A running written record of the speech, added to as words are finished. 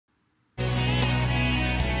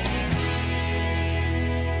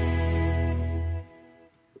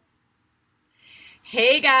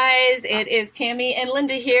Hey guys, it is Tammy and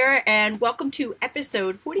Linda here, and welcome to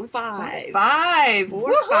episode 45. 45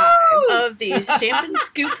 of the Stampin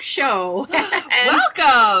Scoop Show.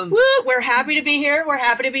 Welcome! Woo, we're happy to be here. We're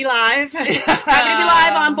happy to be live. Happy to be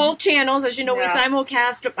live on both channels. As you know, we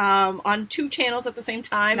simulcast on two channels at the same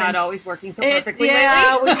time. Not always working so perfectly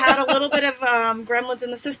lately. We've had a little bit of gremlins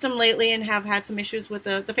in the system lately and have had some issues with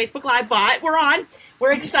the Facebook Live, but we're on.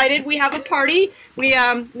 We're excited. We have a party. We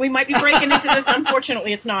might be breaking into this.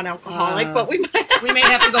 Unfortunately, it's non-alcoholic, but we may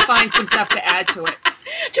have to go find some stuff to add to it.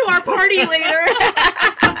 To our party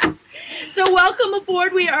later. So welcome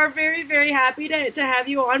aboard. We are very, very happy to have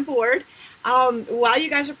you on board. While you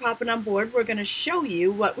guys are popping on board, we're going to show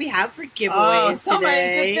you what we have for giveaways so today.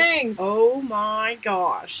 Many good things. Oh my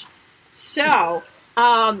gosh. So...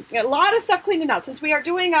 a lot of stuff cleaning out. Since we are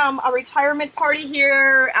doing a retirement party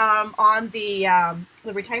here on the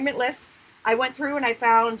retirement list, I went through and I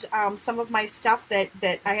found some of my stuff that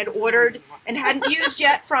I had ordered and hadn't used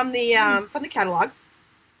yet from the catalog.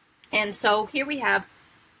 And so here we have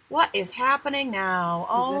what is happening now.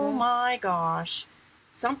 Oh my gosh.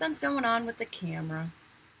 Something's going on with the camera.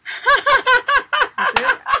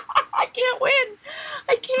 I can't win.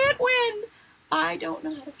 I can't win. I don't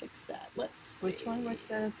know how to fix that. Let's see. Which one? What's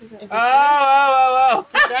that? Is it Oh.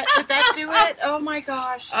 Did that do it? Oh my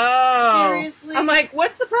gosh. Oh. Seriously? I'm like,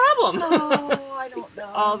 what's the problem? Oh, I don't know.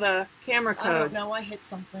 All the camera codes. I don't know. I hit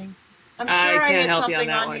something. I'm sure I hit something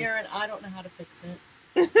on here and I don't know how to fix it.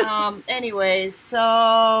 Anyways,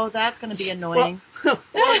 so that's going to be annoying. Well,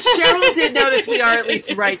 Cheryl did notice we are at least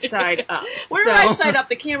right side up. We're right side up.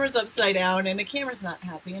 The camera's upside down and the camera's not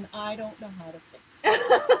happy and I don't know how to fix it.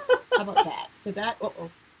 How about that? Did that?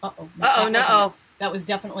 No. That was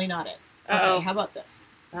definitely not it. Okay, how about this?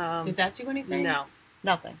 Did that do anything? No.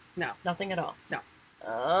 Nothing. No. Nothing at all. No.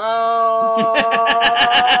 Oh,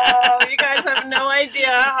 you guys have no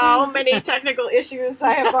idea how many technical issues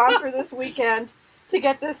I have gone through this weekend to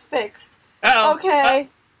get this fixed. Okay.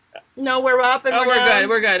 No, we're up and we're down. Good.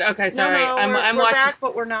 We're good. Okay, sorry. No, I'm we're watching. back,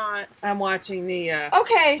 but we're not. I'm watching the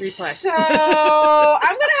replay. So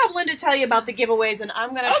I'm going to have Linda tell you about the giveaways, and I'm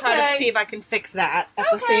going to try to see if I can fix that at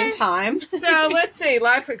the same time. So let's see.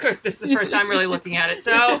 Live, of course, this is the first time really looking at it.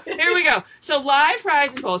 So here we go. So live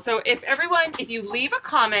prize and poll. So if you leave a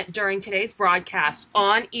comment during today's broadcast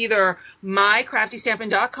on either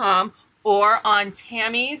mycraftystampin.com or on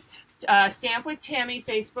Tammy's Stamp with Tammy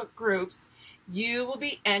Facebook groups, you will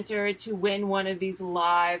be entered to win one of these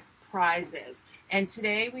live prizes. And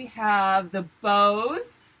today we have the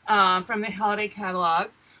bows from the Holiday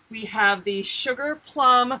Catalog. We have the Sugar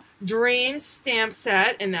Plum Dream stamp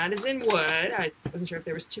set, and that is in wood. I wasn't sure if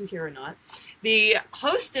there was two here or not. The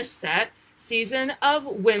Hostess set, Season of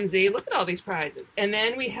Whimsy. Look at all these prizes. And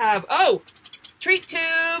then we have, treat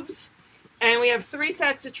tubes. And we have 3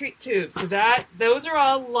 sets of treat tubes. So those are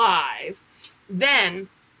all live. Then,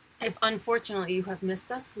 if unfortunately you have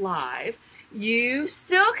missed us live, you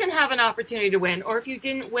still can have an opportunity to win. Or if you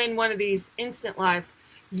didn't win one of these instant live,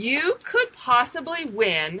 you could possibly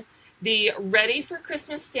win the Ready for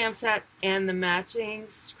Christmas stamp set and the matching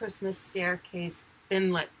Christmas staircase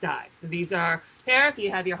thinlet die. So these are a pair. If you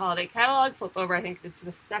have your holiday catalog, flip over, I think it's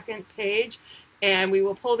the second page. And we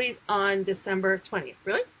will pull these on December 20th.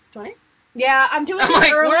 Really? 20th? Yeah, I'm doing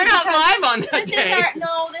it early. We're not live on that day.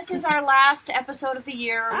 This is our last episode of the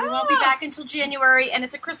year. We won't be back until January, and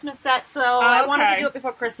it's a Christmas set, so I wanted to do it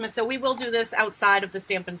before Christmas, so we will do this outside of the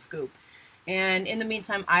Stampin' Scoop. And in the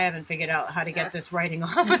meantime, I haven't figured out how to get this writing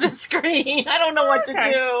off of the screen. I don't know what to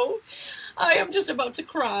do. I am just about to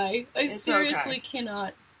cry. I seriously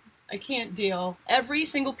cannot. I can't deal. Every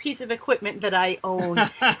single piece of equipment that I own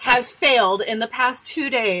has failed in the past 2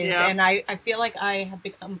 days, and I feel like I have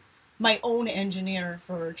become my own engineer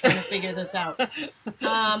for trying to figure this out. And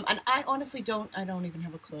I honestly don't even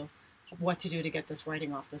have a clue what to do to get this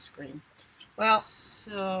writing off the screen. Well,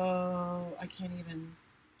 so I can't even.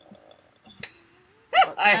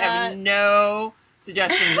 I have no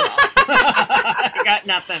suggestions at all. I got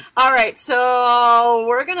nothing. All right, so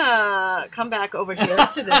we're gonna come back over here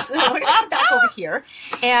to this. We're gonna come back over here,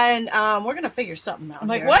 and we're gonna figure something out. I'm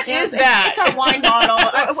like, what is that? It's our wine bottle.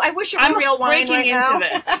 I wish it were real wine right now. I'm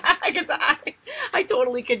breaking into this because I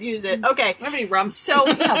totally could use it. Okay, how many rum? So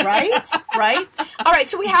yeah, right. All right,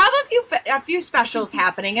 so we have a few specials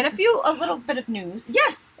happening and a little bit of news.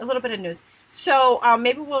 Yes, a little bit of news. So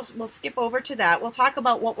maybe we'll skip over to that. We'll talk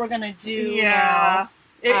about what we're gonna do. Yeah.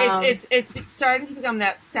 It's starting to become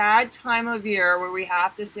that sad time of year where we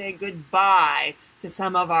have to say goodbye to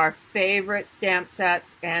some of our favorite stamp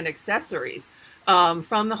sets and accessories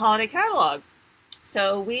from the Holiday Catalog.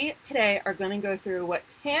 So we today are going to go through what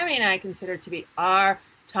Tami and I consider to be our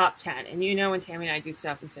top 10. And you know when Tami and I do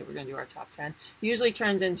stuff and say we're going to do our top 10, it usually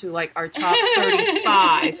turns into like our top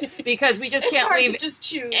 35 because we just can't leave just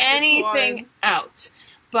choose anything out.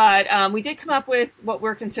 But we did come up with what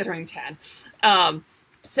we're considering 10.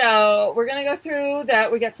 So we're going to go through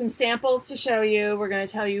that. We got some samples to show you. We're going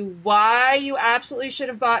to tell you why you absolutely should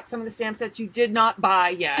have bought some of the stamp sets you did not buy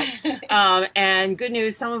yet. And good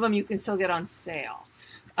news, some of them you can still get on sale.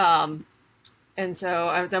 And so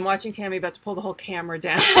as I'm watching Tami about to pull the whole camera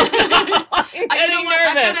down. I'm getting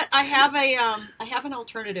nervous. I have an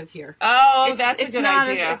alternative here. Oh, that's a good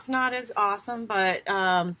idea. It's not as awesome, but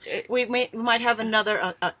we might have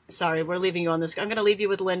another. Sorry, we're leaving you on this. I'm going to leave you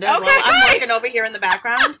with Linda. Okay. While I'm working over here in the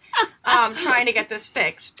background, trying to get this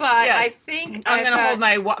fixed. But yes. I think I'm going to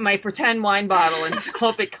hold my pretend wine bottle and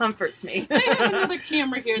hope it comforts me. I have another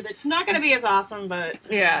camera here that's not going to be as awesome, but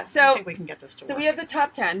yeah. So I think we can get this to work. So we have the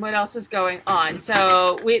top 10. What else is going on?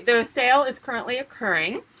 So the sale is currently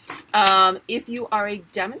occurring. If you are a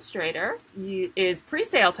demonstrator, is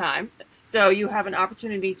pre-sale time. So you have an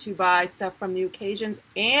opportunity to buy stuff from the occasions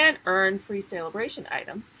and earn free celebration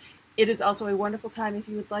items. It is also a wonderful time if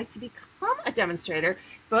you would like to become a demonstrator.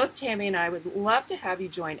 Both Tami and I would love to have you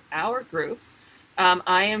join our groups.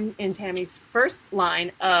 I am in Tami's first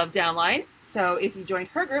line of downline. So if you joined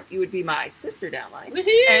her group, you would be my sister downline.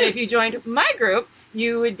 Woohoo! And if you joined my group,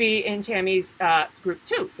 you would be in Tami's group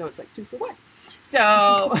too. So it's like 2 for 1.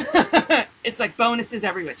 So it's like bonuses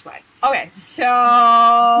every which way. Okay,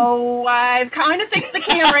 so I've kind of fixed the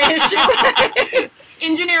camera issue.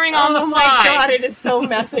 Engineering on the fly. Oh my god, it is so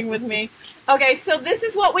messing with me. Okay, so this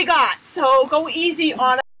is what we got. So go easy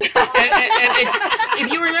on it. and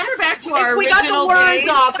if you remember back to our original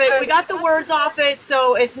original days, we got the words off it,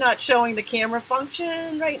 so it's not showing the camera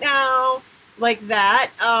function right now like that.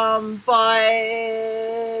 But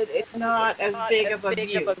it's not as big of a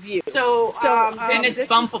view. So and it's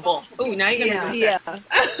bumpable. Oh, now you're gonna yeah.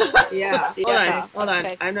 Hold on.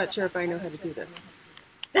 Okay. I'm not sure if I know how to do this.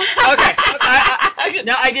 Okay.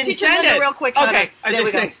 No, I didn't send it real quick. Okay, I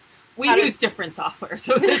just say we use different software,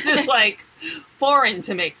 so this is like foreign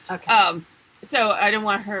to me. Okay. So I don't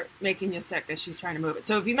want her making you sick as she's trying to move it.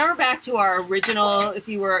 So if you remember back to our original, if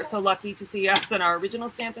you were so lucky to see us on our original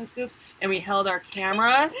Stampin' Scoops, and we held our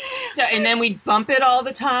cameras, and then we'd bump it all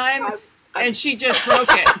the time, and she just broke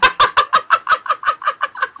it.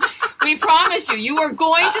 We promise you, you are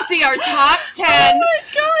going to see our top 10. Oh my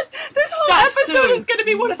god! This whole episode soon. is going to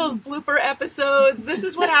be one of those blooper episodes. This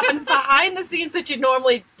is what happens behind the scenes that you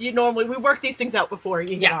normally we work these things out before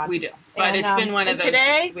you get on. We do. But it's been one of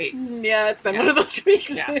those weeks. Yeah, it's been one of those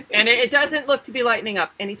weeks. Yeah. And it doesn't look to be lightening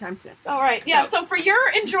up anytime soon. All right. Yeah. So for your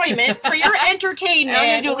enjoyment, for your entertainment,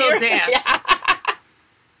 I'm gonna do a little dance. Yeah.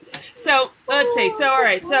 So let's see. So all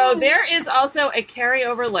right. So there is also a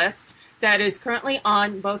carryover list that is currently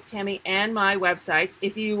on both Tami and my websites.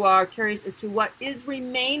 If you are curious as to what is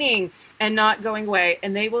remaining and not going away,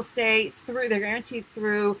 and they will stay through, they're guaranteed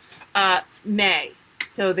through May.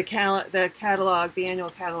 So the catalog, the annual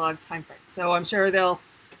catalog time frame. So I'm sure when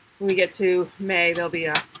we get to May, there'll be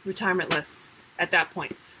a retirement list at that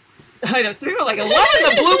point. I know, so we were like, I love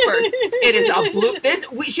the bloopers. It is a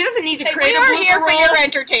bloop. She doesn't need to create a blooper roll. We are here for your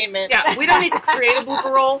entertainment. Yeah, we don't need to create a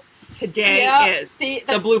blooper roll. Today is the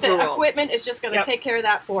blooper roll. The equipment is just going to take care of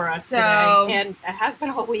that for us today. And it has been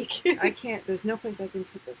all week. I can't. There's no place I can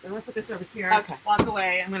put this. I'm going to put this over here. Okay. Walk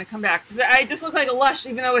away. I'm going to come back. Because I just look like a lush,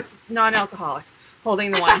 even though it's non-alcoholic,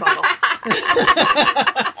 holding the wine bottle.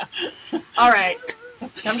 All right.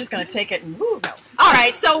 So I'm just going to take it and woo, go. All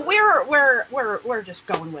right. So we're just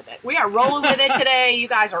going with it. We are rolling with it today. You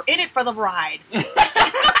guys are in it for the ride.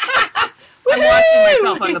 I'm watching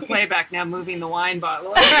myself on the playback now, moving the wine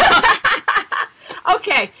bottle.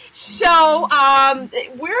 Okay, so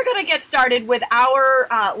we're going to get started with our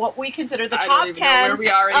what we consider the top 10 of the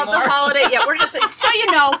holiday. Yeah, we're just so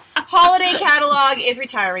you know, holiday catalog is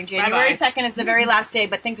retiring. January 2nd is the very last day,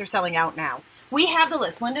 but things are selling out now. We have the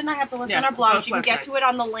list. Linda and I have the list on our blog. You can get to it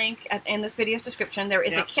on the link in this video's description. There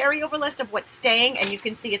is a carryover list of what's staying, and you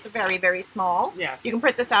can see it's very, very small. Yes. You can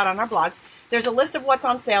print this out on our blogs. There's a list of what's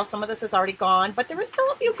on sale. Some of this is already gone, but there is still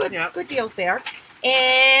a few good deals there.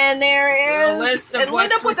 And there is a list of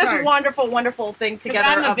Linda put this wonderful, wonderful thing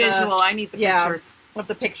together. I'm the visual. I need the pictures. Of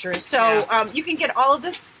the pictures. So you can get all of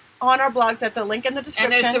this on our blogs at the link in the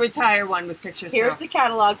description. And there's the retire one with pictures. Here's the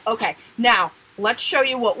catalog. Okay, now let's show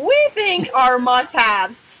you what we think are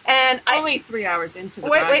must-haves. And only 3 hours into the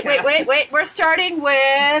broadcast. Wait. We're starting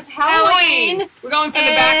with Halloween. We're going from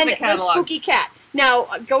the back of the catalog. The spooky cat. Now,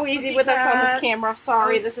 go easy with us on this camera.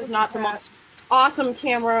 Sorry, this is not the most awesome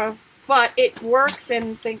camera but it works,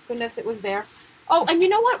 and thank goodness it was there. Oh, and you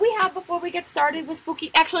know what we have before we get started with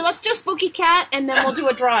Spooky? Actually, let's do Spooky Cat, and then we'll do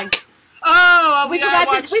a drawing. Oh, we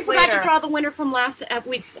forgot to draw the winner from last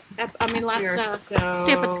week's.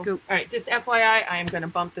 Stampin' Scoop. All right, just FYI, I am going to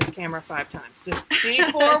bump this camera 5 times. Just be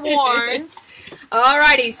forewarned.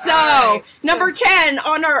 Alrighty, so number 10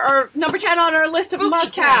 on our list of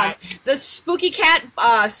must-haves, the Spooky Cat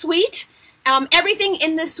suite. Everything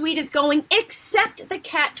in this suite is going except the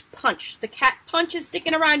cat punch. The cat punch is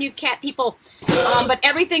sticking around, you cat people, but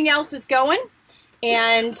everything else is going.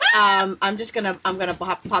 And I'm gonna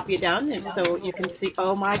pop you down, and so you can see.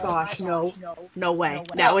 Oh my gosh, no way!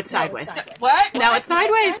 Now it's sideways. What? Now it's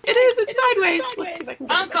sideways. It is. It's sideways. Let's see if I can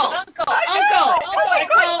get it. Uncle. Oh my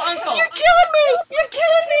gosh! You're killing me! You're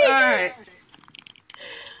killing me! All right.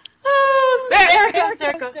 Oh, there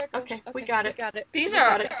it goes. Okay, we got it. These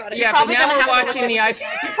are. Yeah, but now we're watching the iPad.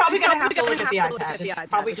 You're probably gonna have to look at the iPad.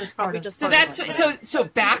 It's probably just. So that's so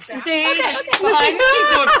backstage behind the scenes.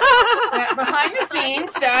 So behind the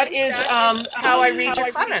scenes, that is how I read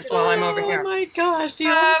your comments while I'm over here. Oh my gosh, do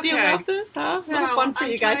you love this? Huh? So, a little fun for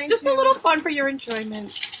you guys. Just a little fun for your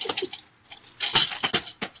enjoyment.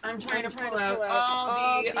 I'm trying to pull out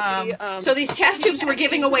all the. So these test tubes, we're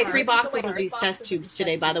giving away 3 boxes of these test tubes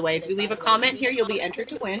today, by the way. If you leave a comment here, you'll be entered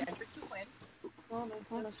to win.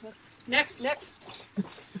 Next.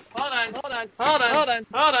 Hold on.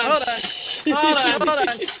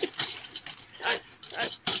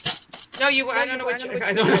 No, you. I don't know what you're.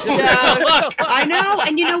 I don't know. Look, I know,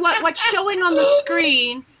 and you know what? What's showing on the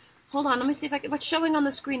screen? Hold on, let me see if I can. What's showing on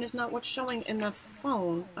the screen is not what's showing in the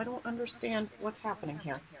phone. I don't understand what's happening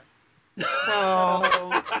here. So,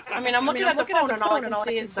 I mean, I'm looking at the phone, and all I can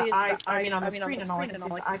see is the on the screen, and all I can see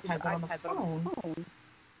is the iPad, but on the phone.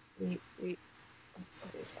 Let's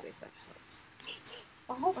see if that helps.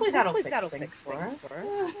 Well, hopefully that'll fix things for us.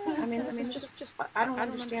 I mean, this is just. I don't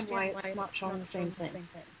understand why it's not showing the same thing.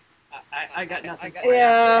 I got nothing.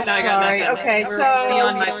 Yeah, no, I got nothing. Okay, We're so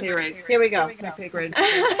beyond my pay raise. Here we go. My pay grade.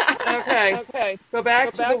 Okay. Go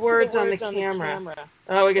back to the words on the camera.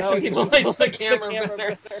 Oh, we got some people like the camera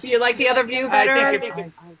better. You like the other view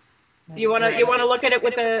better? You wanna look at it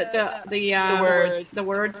with the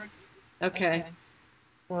words? Okay.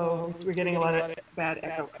 So we're getting a lot of bad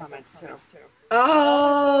echo comments too.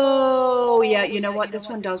 Oh, yeah. You know what? This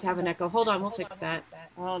one does have an echo. Hold on, we'll fix that.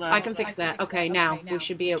 Hold on. I can fix that. Okay, now we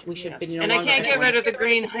should be. And I can't get rid of the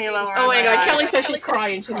green halo. Oh my God, Kelly says she's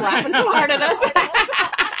crying. She's laughing so hard at us.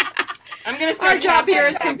 I'm gonna start. Our job here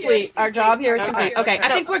is complete. Our job here is complete. Okay, I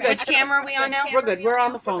think we're good. Which camera are we on now? We're good. We're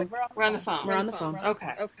on the phone. We're on the phone. We're on the phone.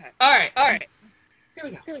 Okay. All right. Here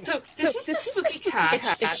we go. So this is Spooky Cat.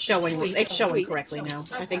 It's showing correctly now,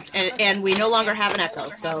 I think, and we no longer have an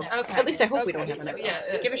echo. So at least I hope we don't have an echo.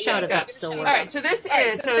 Yeah, give a shout if that still works. All right. So this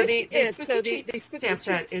is the stamp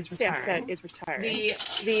set is retiring. The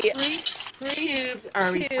 3 tubes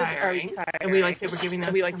are retiring, and we like to say we're giving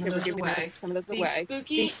some of those away. The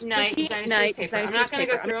Spooky Night Design paper. I'm not going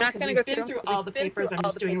to go through them because we've been through all the papers. I'm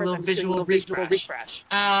just doing a little visual refresh.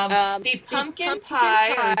 The pumpkin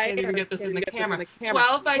pie. I can't even get this in the camera.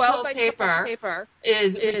 12 by 12 paper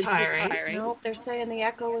is retiring. Nope, they're saying the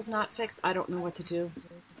echo is not fixed. I don't know what to do.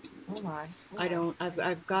 Oh my. I don't.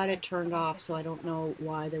 I've got it turned off, so I don't know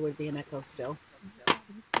why there would be an echo still.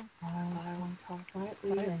 I want to talk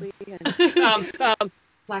quietly.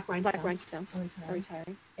 Black rhinestones are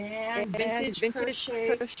retiring. And vintage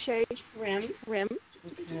crochet trim.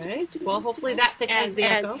 Okay. Well, hopefully that fixes the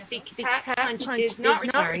echo. The cat punch is not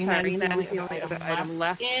retiring. That is the only other item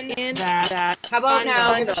left in that. How about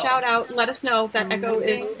now? Give a shout out. Let us know if that echo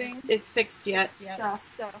is fixed yet.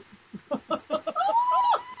 Stuff.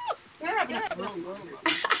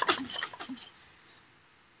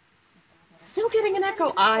 Still getting an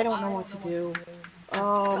echo. I don't know what to do.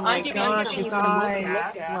 Oh my gosh, you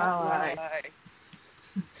guys.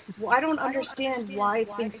 Well, I don't understand why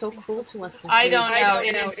it's being so cruel to us this week. I don't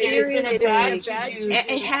know. Seriously,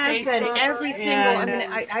 it has been every single. I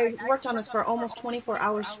mean, I worked on this for almost 24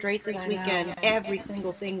 hours straight this weekend. Every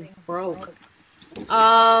single thing broke.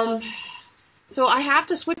 So I have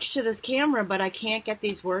to switch to this camera, but I can't get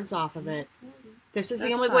these words off of it. This is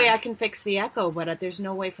the only way I can fix the echo, but there's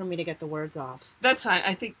no way for me to get the words off. That's fine.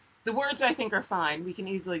 I think the words are fine. We can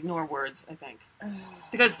easily ignore words, I think.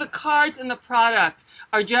 Because the cards in the product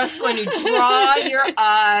are just going to draw your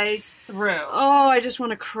eyes through. Oh, I just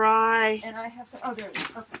want to cry. And I have some... Oh, there it is.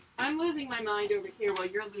 Okay. I'm losing my mind over here while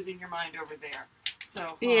you're losing your mind over there.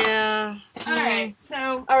 So... Yeah. All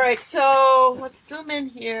right, so let's zoom in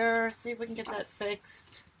here, see if we can get that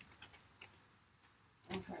fixed.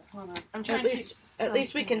 Okay, hold on. I'm trying at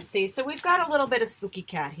least we can see. So we've got a little bit of Spooky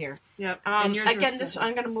Cat here. Yep. Again,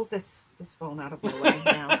 I'm going to move this phone out of my way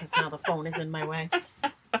now because now the phone is in my way.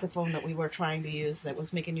 The phone that we were trying to use that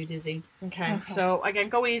was making you dizzy. Okay. So again,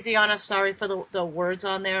 go easy on us. Sorry for the words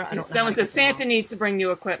on there. Someone says Santa needs to bring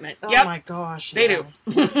new equipment. Oh my gosh. They do.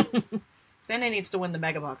 Santa needs to win the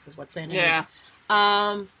mega box is what Santa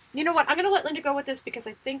needs. You know what? I'm going to let Linda go with this because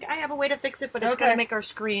I think I have a way to fix it, but it's going to make our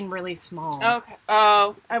screen really small. Okay.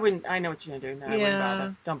 Oh, I wouldn't. I know what you're going to do. No, I wouldn't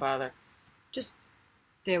bother. Don't bother.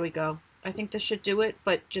 There we go. I think this should do it,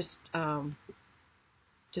 but just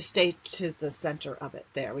stay to the center of it.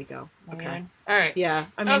 There we go. Okay. All right. Yeah.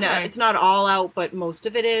 I mean, it's not all out, but most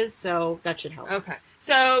of it is, so that should help. Okay.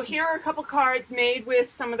 So here are a couple cards made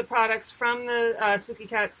with some of the products from the Spooky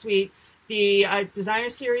Cat suite. The designer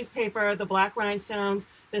series paper, the black rhinestones,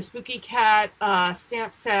 the Spooky Cat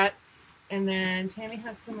stamp set, and then Tammy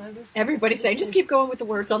has some other stuff. Everybody's saying, just keep going with the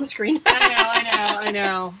words on the screen. I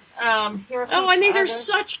know. Here are some and these are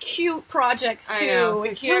such cute projects, too. So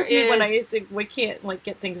it kills me when we can't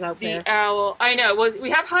get things out there. The owl. I know. Well,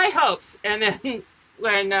 we have high hopes, and then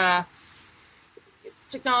when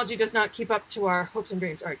technology does not keep up to our hopes and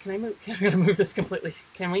dreams. All right, can I move? I'm going to move this completely.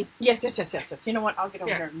 Can we? Yes. You know what? I'll get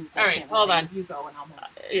over there. And all right, hold on. You go and I'll move.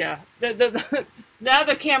 Yeah. Now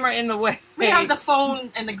the camera in the way. We have the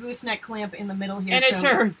phone and the gooseneck clamp in the middle here. And it's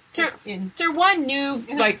her one new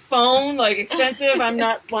phone, expensive. I'm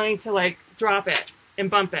not wanting to drop it and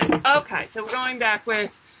bump it. Okay, so we're going back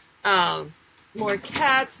with more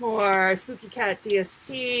cats, more Spooky Cat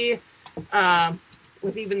DSP.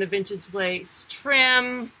 With even the vintage lace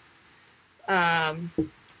trim,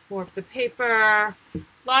 more of the paper,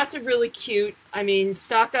 lots of really cute. I mean,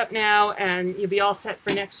 stock up now and you'll be all set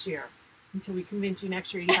for next year. Until we convince you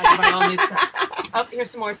next year you have to buy all new stuff. Oh, here's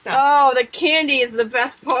some more stuff. Oh, the candy is the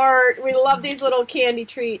best part. We love these little candy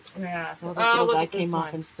treats. Yeah. So this little guy came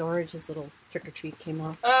off in storage. His little trick-or-treat came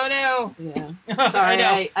off. Oh, no. Yeah.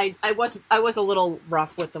 Sorry, I was a little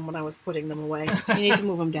rough with them when I was putting them away. You need to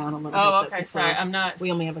move them down a little bit. Oh, okay. Sorry, I'm not.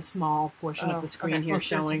 We only have a small portion of the screen here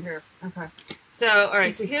showing. Okay. So, all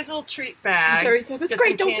right. So here's a little treat bag. Sherry says, it's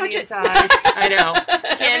great. Don't touch it. I know.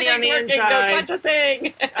 Candy on the inside. Don't touch a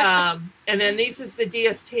thing. And then this is the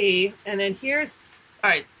DSP. And then here's, all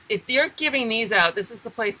right, if you're giving these out, this is the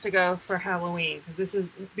place to go for Halloween because this is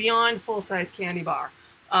beyond full-size candy bar.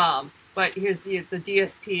 But here's the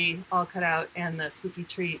DSP all cut out and the Spooky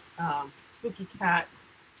Treat, Spooky Cat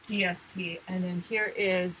DSP. And then here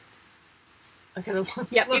is,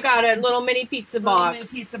 yep, you got a little mini pizza box. Mini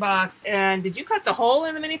pizza box. And did you cut the hole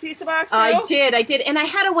in the mini pizza box too? I did. And I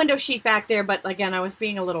had a window sheet back there, but again, I was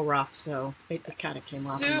being a little rough, so it kind of came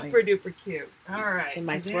off. Super duper cute. All right. In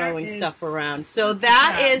my throwing stuff around. So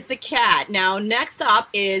that is the cat. Now, next up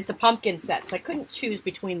is the pumpkin sets. I couldn't choose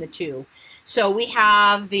between the two. So we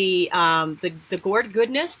have the Gourd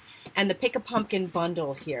Goodness and the Pick a Pumpkin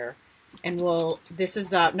bundle here. And this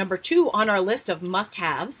is number 2 on our list of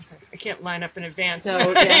must-haves. I can't line up in advance.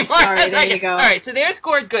 So, yeah, sorry, there you go. All right, so there's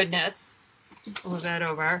Gourd Goodness. Move that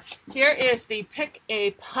over. Here is the Pick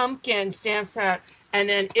a Pumpkin stamp set, and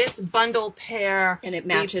then it's bundle pair. And it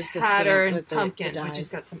matches the pattern with pumpkin, the which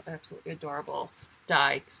has got some absolutely adorable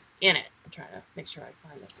dies in it. I'm trying to make sure I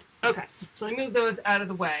find it. Okay, so we move those out of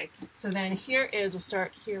the way. So then here is, we'll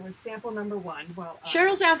start here with sample number 1. Well,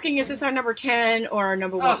 Cheryl's asking, is this our number 10 or our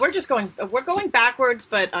number 1? We're going backwards,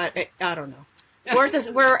 but I don't know.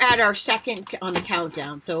 We're at our second on the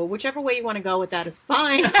countdown, so whichever way you want to go with that is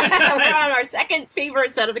fine. We're on our second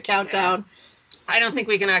favorite set of the countdown. I don't think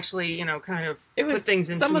we can actually, kind of put things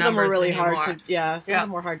into numbers. Some of them were really hard to, some of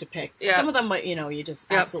them were hard to pick. Some of them, you just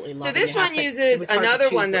absolutely love. So this one uses another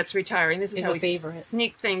one that's retiring. This is how we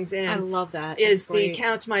sneak things in. I love that. Is the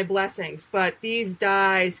Count My Blessings. But these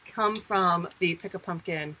dies come from the Pick a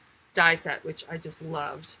Pumpkin die set, which I just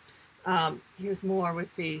loved. Here's more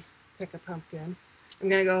with the Pick a Pumpkin. I'm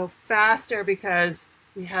going to go faster because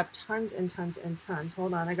we have tons and tons and tons.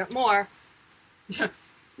 Hold on, I got more.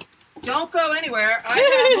 Don't go anywhere. I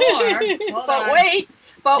have more.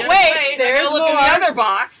 But wait, there's more. Look in the other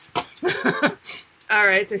box. All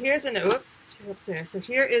right, so here's So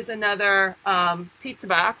here is another pizza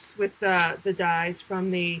box with the dies from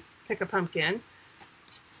the Pick a Pumpkin.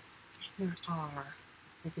 Here are,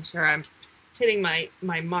 making sure I'm hitting my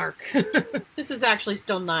mark. This is actually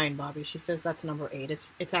still 9, Bobby. She says that's number 8.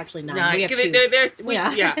 It's actually 9. We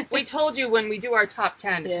have 2. We told you when we do our top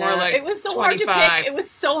 10, it's more like it was so 25. hard to pick. It was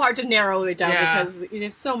so hard to narrow it down because you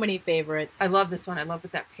have so many favorites. I love this one. I love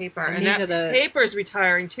that paper. And that paper is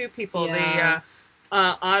retiring too, people. The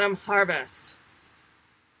Autumn Harvest.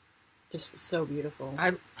 Just so beautiful.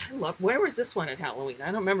 I love. Where was this one at Halloween? I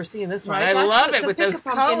don't remember seeing this one. Right? I love it with those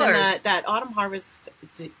colors. That Autumn Harvest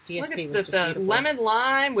DSP was just beautiful. The lemon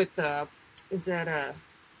lime with the, is that a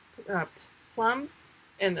plum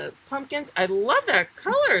and the pumpkins? I love that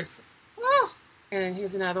colors. Oh, and then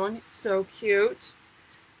here's another one. It's so cute.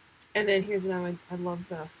 And then here's another one. I love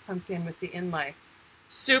the pumpkin with the inlay.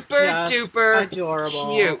 Super duper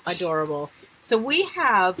adorable. Cute. Adorable. So we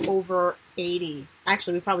have over 80.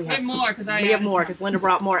 Actually, we probably have more because Linda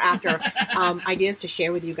brought more after ideas to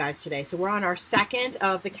share with you guys today. So we're on our second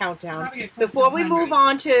of the countdown. Before we move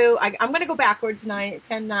on to, I'm going to go backwards, 9,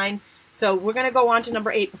 10, 9. So we're going to go on to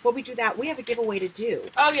number 8. Before we do that, we have a giveaway to do.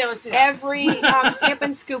 Oh, yeah, let's do that. Every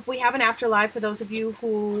Stampin' Scoop, we have an afterlive for those of you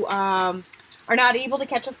who are not able to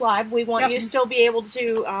catch us live. We want you to still be able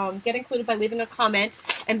to get included by leaving a comment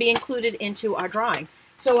and be included into our drawing.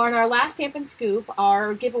 So on our last Stampin' Scoop,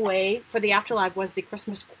 our giveaway for the afterlife was the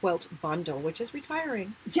Christmas quilt bundle, which is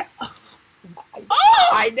retiring. Yeah.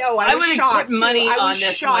 I know. I was shocked. Put money I on was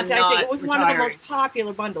this shocked. one, I think it was retiring. one of the most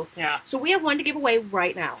popular bundles. Yeah. So we have one to give away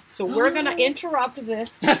right now. So we're going to interrupt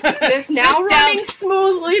this now running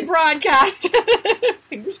smoothly broadcast.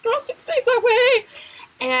 Fingers crossed it stays that way.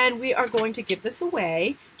 And we are going to give this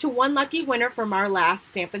away to one lucky winner from our last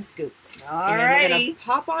Stampin' Scoop. All right. right. We're going to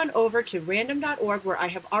pop on over to random.org where I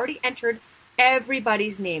have already entered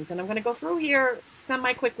everybody's names. And I'm going to go through here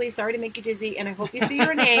semi-quickly. Sorry to make you dizzy, and I hope you see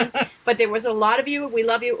your name. But there was a lot of you. We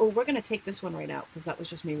love you. Oh, we're going to take this one right out because that was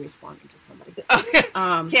just me responding to somebody. Okay.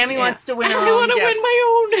 Tammy wants to win her own I want to gift. win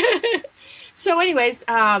my own. So anyways,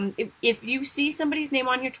 if you see somebody's name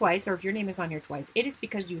on here twice, or if your name is on here twice, it is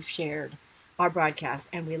because you shared our broadcast,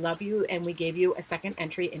 and we love you, and we gave you a second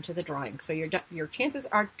entry into the drawing. So your chances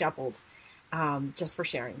are doubled just for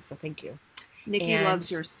sharing. So thank you. Nikki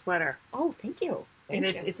loves your sweater. Oh, thank you. Thank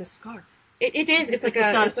you. It's a scarf. It is. It's like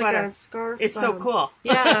a sweater. Like a scarf. It's so cool.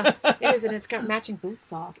 Yeah, it is, and it's got matching boot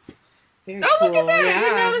socks. Very cool. Look at that! Yeah, I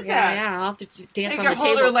didn't notice that. Yeah, I'll have to dance on the hold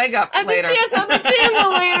table. her leg up later. I have to dance on the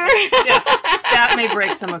table later. Yeah, that may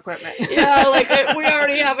break some equipment. Yeah, like we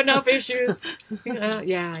already have enough issues.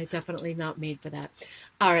 Yeah, I definitely not made for that.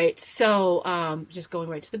 All right, so just going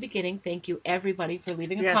right to the beginning. Thank you, everybody, for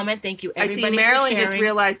leaving a comment. Thank you, everybody. I see Marilyn for just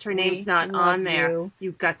realized her name's not on there. You.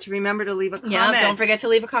 You've got to remember to leave a comment. Yeah, don't forget to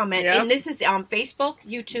leave a comment. Yep. And this is on Facebook,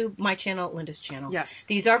 YouTube, my channel, Linda's channel. Yes.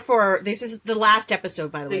 These are this is the last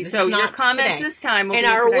episode, by the way. This so is your not comments today. this time will and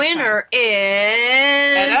be our winner is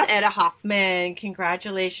Etta? Etta Hoffman.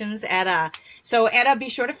 Congratulations, Etta. So, Etta, be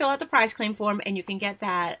sure to fill out the prize claim form, and you can get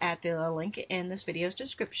that at the link in this video's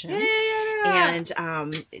description. Yeah. And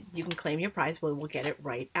you can claim your prize. We'll get it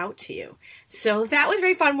right out to you. So that was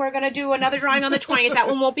very fun. We're going to do another drawing on the 20th. That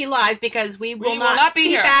one won't be live because we will not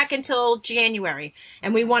be back until January.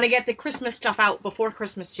 And we want to get the Christmas stuff out before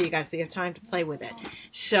Christmas to you guys so you have time to play with it.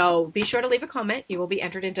 So be sure to leave a comment. You will be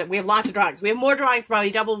entered into... We have lots of drawings. We have more drawings,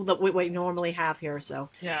 probably double what we normally have here. So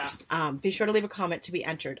yeah, be sure to leave a comment to be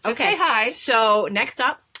entered. Just say hi. So next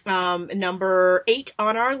up, number 8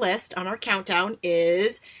 on our list, on our countdown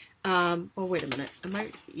is... oh, wait a minute.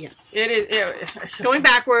 Yes. It is. Going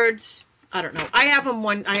backwards. I don't know. I have them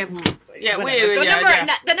one. Yeah,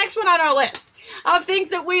 the next one on our list of things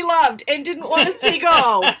that we loved and didn't want to see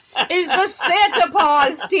go is the Santa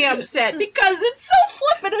Paws stamp set because it's so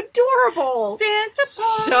flippin' adorable. Santa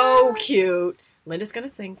Paws. So cute. Linda's going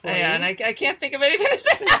to sing for you. Yeah, and I can't think of anything to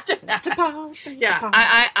say after that. Santa Paws, Santa Paws.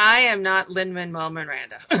 I am not Lin-Manuel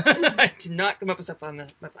Miranda. I did not come up with stuff on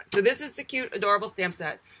my plan. So this is the cute, adorable stamp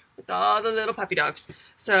set with all the little puppy dogs.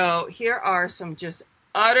 So here are some just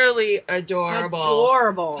utterly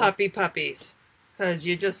adorable puppies. Because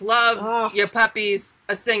you just love your puppies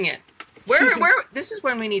a-singing. Where this is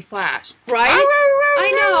when we need Flash. Right?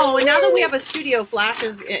 I know. And now that we have a studio, Flash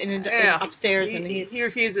is upstairs and he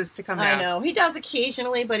refuses to come down. I know. He does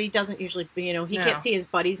occasionally, but he doesn't usually, he can't see his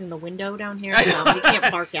buddies in the window down here. So he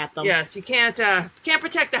can't bark at them. Yes, you can't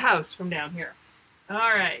protect the house from down here. All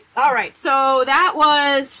right. So that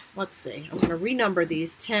was, let's see. I'm going to renumber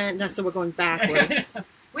these 10. So we're going backwards.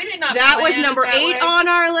 We did not. That was number 8 on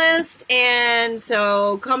our list, and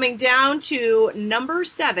so coming down to number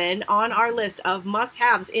 7 on our list of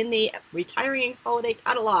must-haves in the Retiring Holiday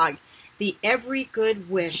Catalog, the Every Good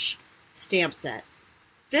Wish stamp set.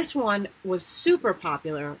 This one was super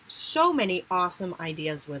popular. So many awesome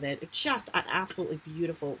ideas with it. It's just an absolutely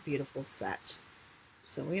beautiful, beautiful set.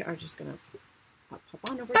 So we are just going to pop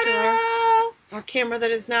on over to our camera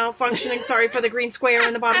that is now functioning. Sorry for the green square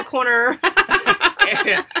in the bottom corner.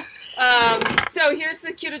 So here's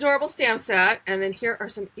the cute, adorable stamp set, and then here are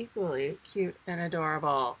some equally cute and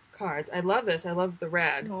adorable cards. I love this. I love the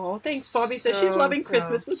red. Oh, thanks. Bobby says she's loving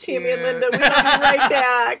Christmas with cute. Tammy and Linda. We love you right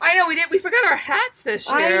back. I know, we did. We forgot our hats this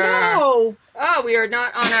year. I know. Oh, we are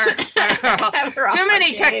not on our... too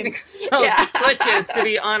many technical glitches to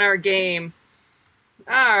be on our game.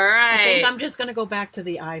 All right. I think I'm just going to go back to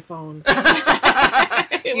the iPhone.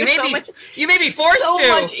 You may be forced to.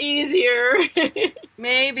 So much easier.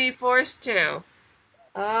 May be forced to.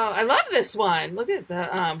 Oh, I love this one. Look at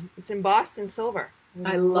the, it's embossed in silver.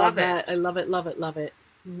 I love it. I love it, love it, love it.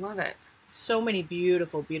 Love it. So many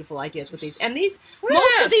beautiful, beautiful ideas with these. And most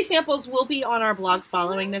of these samples will be on our blogs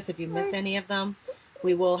following this. If you miss any of them,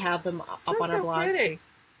 we will have them up on our blogs. Pretty.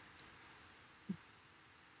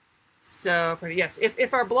 So pretty. Yes.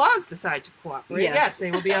 If our blogs decide to cooperate, yes,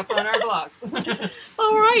 they will be up on our blogs.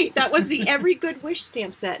 All right. That was the Every Good Wish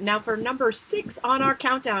stamp set. Now for number 6 on our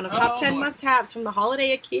countdown of top 10 must-haves from the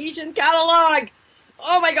Holiday Occasion Catalog.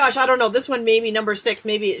 Oh my gosh, I don't know. This one maybe number 6.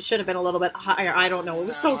 Maybe it should have been a little bit higher. I don't know. It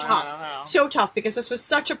was so tough. So tough because this was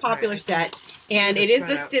such a popular set. And it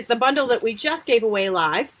is the bundle that we just gave away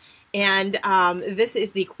live. And this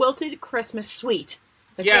is the Quilted Christmas Suite.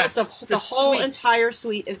 The whole entire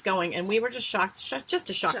suite is going. And we were just shocked, just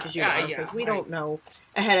as shocked as you are, because we don't know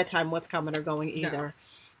ahead of time what's coming or going either.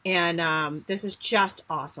 No. And this is just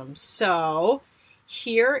awesome. So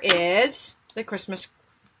here is the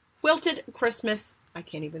Quilted Christmas, I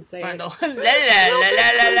can't even say bundle.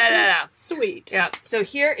 It. Sweet. Yeah. So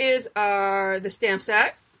here is the stamp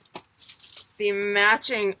set. The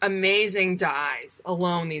matching amazing dies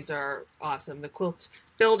alone. These are awesome. The quilt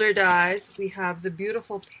builder dies. We have the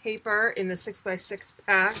beautiful paper in the 6x6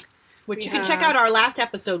 pack. Which you can check out our last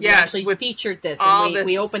episode. We actually featured this. And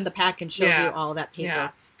we opened the pack and showed you all that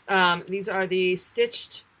paper. Yeah. These are the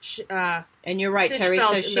stitched... and you're right, Terry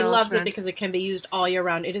says she loves it because it can be used all year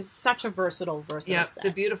round. It is such a versatile set.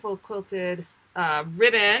 The beautiful quilted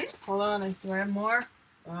ribbon. Hold on, do I have more?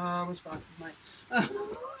 Which box is mine?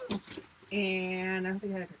 And I don't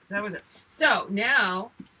think I had it. That was it. So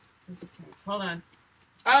now, hold on.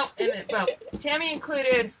 Oh, and well, Tammy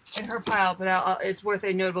included in her pile, but it's worth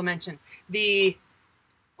a notable mention. The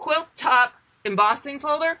quilt top embossing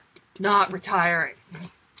folder, not retiring.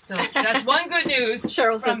 So that's one good news.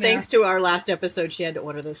 Cheryl said thanks to our last episode, she had to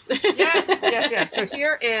order this. Yes. So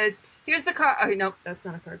here's the card. Oh, nope, that's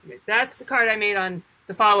not a card. That's the card I made on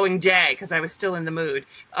the following day because I was still in the mood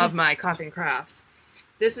of my coffee and crafts.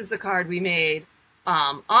 This is the card we made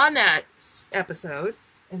on that episode.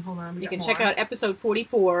 And hold on, you can check out episode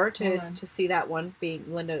 44 to see that one.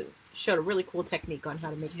 Linda showed a really cool technique on how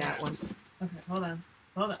to make that one. Okay, hold on.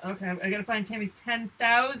 Okay, I gotta find Tammy's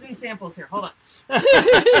 10,000 samples here. Hold on.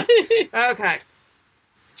 Okay.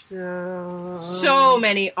 So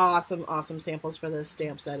many awesome samples for this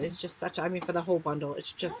stamp set. It's just for the whole bundle.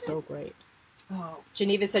 It's just so great. Oh,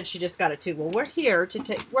 Geneva said she just got it too. Well, we're here to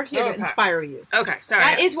inspire you. Okay, sorry.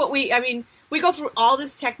 That is what we go through all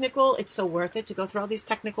this technical. It's so worth it to go through all these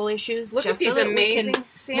technical issues. Look at these amazing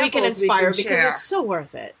samples we can inspire because it's so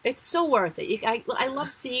worth it. It's so worth it. I love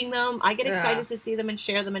seeing them. I get excited to see them and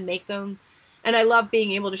share them and make them. And I love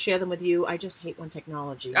being able to share them with you. I just hate when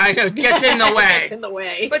technology gets in the way. Gets in the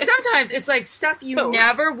way. But sometimes it's like stuff you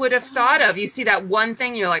never would have thought of. You see that one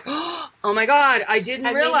thing, you're like, oh my God, I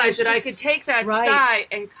didn't realize that I could take that sky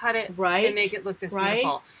and cut it and make it look this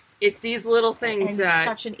beautiful. It's these little things that... it's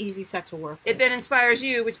such an easy set to work with. It then inspires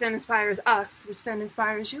you, which then inspires us, which then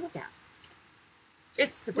inspires you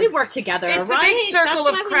again. We work together, It's the big circle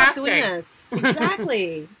of crafting. Doing this.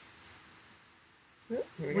 Exactly.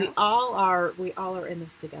 We all are in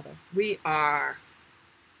this together. We are.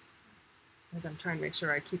 As I'm trying to make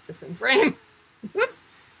sure I keep this in frame. Whoops.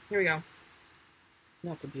 Here we go.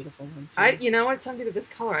 That's a beautiful one too. You know what? Something with this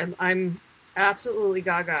color. I'm absolutely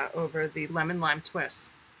gaga over the lemon lime twist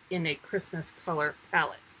in a Christmas color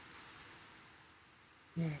palette.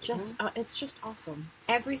 It's just awesome.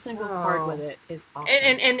 Every single card with it is awesome.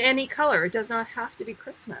 And any color. It does not have to be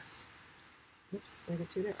Christmas. Oops, did I get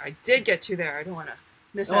two there? I did get two there. I don't want to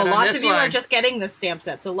miss out on lots of you are just getting this stamp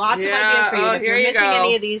set, so lots of ideas for you. If you're missing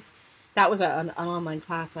any of these, that was an online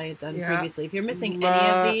class I had done previously. If you're missing any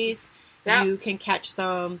of these, you can catch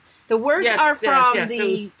them. The words are from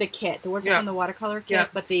the kit. The words are from the watercolor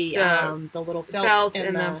kit, but the little felt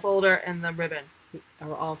and the folder and the ribbon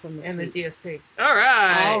are all from the and suite. The DSP.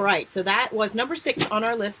 All right. So that was number 6 on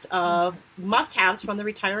our list of must-haves from the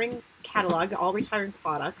retiring catalog, all retiring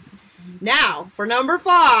products. Now, for number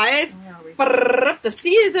 5, the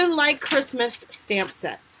Season Like Christmas stamp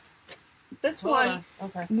set. This one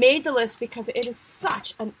made the list because it is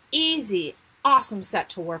such an easy, awesome set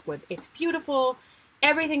to work with. It's beautiful.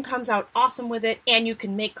 Everything comes out awesome with it, and you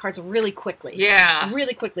can make cards really quickly. Yeah.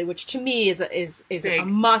 Really quickly, which to me is a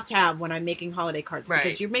must-have when I'm making holiday cards. Right.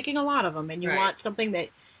 Because you're making a lot of them, and you want something that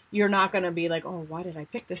you're not going to be like, oh, why did I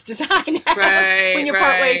pick this design when you're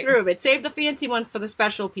partway through it. Save the fancy ones for the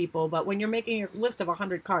special people, but when you're making your list of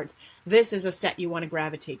 100 cards, this is a set you want to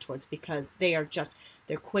gravitate towards because they're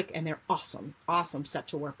quick and they're awesome. Awesome set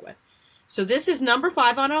to work with. So this is number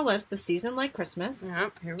 5 on our list, The Season Like Christmas.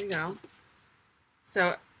 Yep, here we go.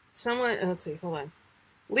 So let's see, hold on.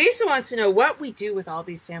 Lisa wants to know what we do with all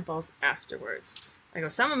these samples afterwards. I go,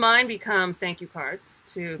 some of mine become thank you cards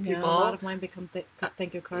to people. Yeah, a lot of mine become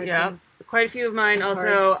thank you cards. Yeah, quite a few of mine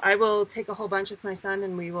also. I will take a whole bunch with my son,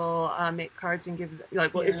 and we will make cards and give,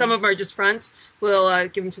 if some of them are just fronts, we'll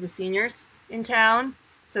give them to the seniors in town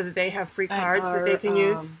so that they have free cards that they can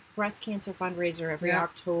use. Breast cancer fundraiser every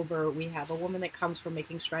October. We have a woman that comes from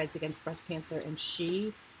Making Strides Against Breast Cancer, and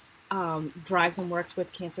she drives and works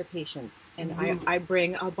with cancer patients. And I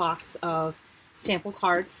bring a box of sample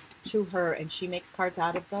cards to her, and she makes cards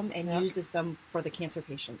out of them and uses them for the cancer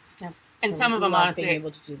patients. Yep. And so some of them, honestly, being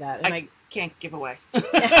able to do that. And I can't give away. Right?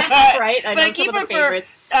 I know, but I keep them for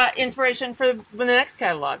inspiration for the next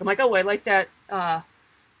catalog. I'm like, oh, I like that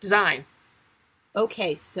design.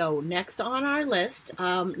 Okay, so next on our list,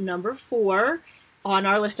 number 4 on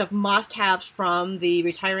our list of must-haves from the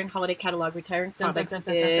Retiring Holiday Catalog, Retiring Products,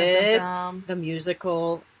 is the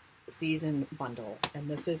musical season bundle. And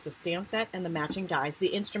this is the stamp set and the matching dies. The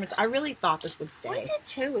instruments, I really thought this would stay. I did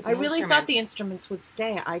too with the I really thought the instruments would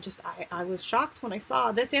stay. I was shocked when I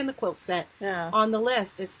saw this and the quilt set on the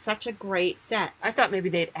list. It's such a great set. I thought maybe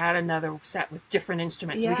they'd add another set with different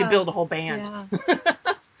instruments so we could build a whole band. Yeah.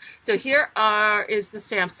 So here is the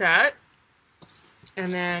stamp set.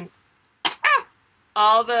 And then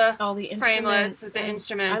all the framelets with the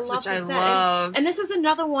instruments, which I love. And this is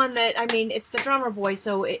another one that, I mean, it's the Drummer Boy,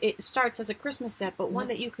 so it starts as a Christmas set, but one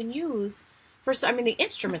that you can use for, I mean, the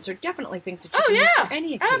instruments are definitely things that you can use for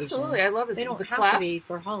any occasion. Absolutely. I love this. They don't have to be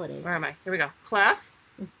for holidays. Where am I? Here we go. Clef.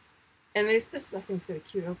 And this, I think, has got a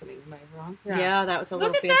cute opening. Am I wrong? Yeah, that was a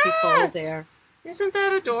little fancy fold there. Isn't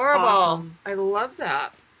that adorable? Awesome. I love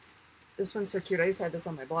that. This one's so cute. I just had this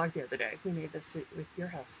on my blog the other day. We made this with your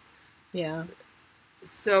house. Yeah.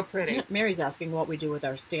 So pretty. Mary's asking what we do with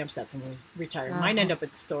our stamp sets when we retire. Mine end up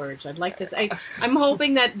in storage. I'd like to. I'm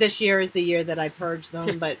hoping that this year is the year that I purge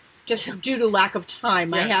them, but just due to lack of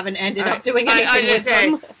time, I haven't ended up doing anything with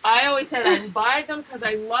them. I always said I buy them because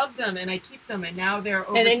I love them and I keep them, and now they're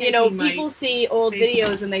overtaking. And then people see old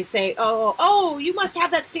videos and they say, "Oh, you must have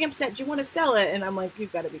that stamp set. Do you want to sell it?" And I'm like,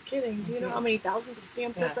 "You've got to be kidding! Do you know how many thousands of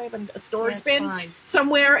stamp sets I have in a storage bin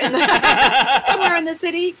somewhere in the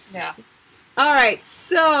city?" Yeah. All right,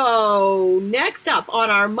 so next up on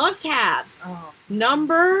our must-haves,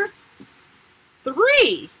 number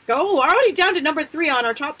 3. We're already down to number 3 on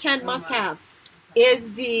our top 10 must-haves.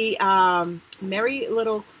 Is the Merry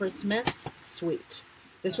Little Christmas Suite.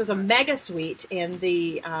 This was a mega suite in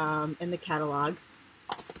the catalog,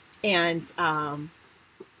 and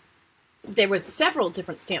there was several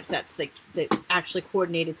different stamp sets that actually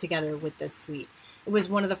coordinated together with this suite. It was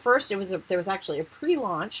one of the first. There was actually a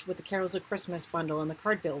pre-launch with the Carols of Christmas bundle and the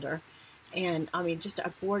card builder, and I mean, just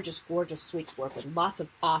a gorgeous, gorgeous suite to work with. Lots of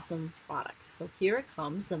awesome products. So here it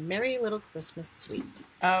comes, the Merry Little Christmas Suite,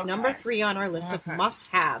 number 3 on our list of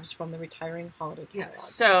must-haves from the Retiring Holiday Catalog.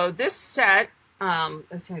 So this set,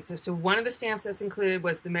 so one of the stamp sets included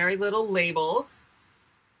was the Merry Little Labels.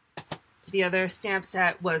 The other stamp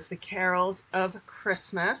set was the Carols of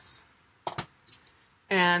Christmas.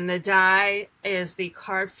 And the die is the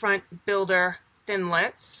Card Front Builder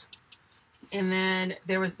Thinlits. And then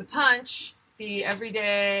there was the punch, the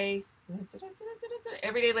everyday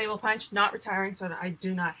label punch, not retiring, so that I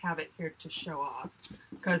do not have it here to show off.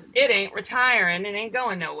 Because it ain't retiring, it ain't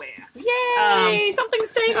going nowhere. Yay! Something's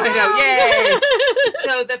staying around. I know, yay!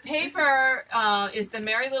 So the paper is the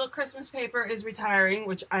Merry Little Christmas paper is retiring,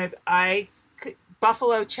 which I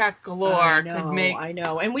Buffalo check galore could make. I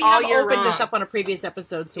know. And we have opened this up on a previous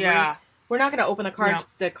episode, so we're not going to open the cards.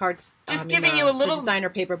 No. The cards. Just giving you a little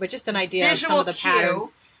designer paper, but just an idea of some of the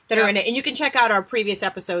patterns that are in it. And you can check out our previous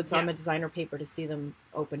episodes on the designer paper to see them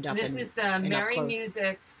opened up. This is the Merry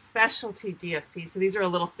Music Specialty DSP. So these are a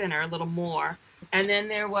little thinner, a little more. And then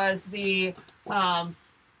there was the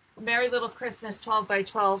Merry Little Christmas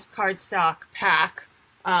 12x12 cardstock pack.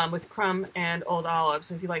 With Crumb and Old Olive.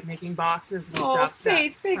 So if you like making boxes and stuff.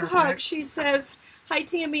 Faith's big hug. She says, Hi,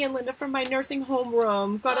 Tammy and Linda from my nursing home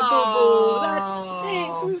room. Got a boo-boo. That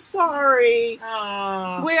stinks. We're sorry.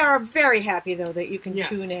 Oh. We are very happy, though, that you can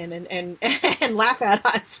tune in and laugh at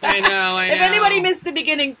us. I know. If anybody missed the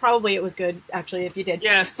beginning, probably it was good, actually, if you did.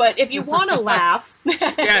 Yes. But if you want to laugh...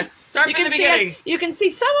 Yes. Start from the beginning. You can see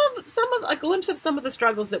some of a glimpse of some of the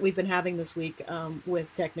struggles that we've been having this week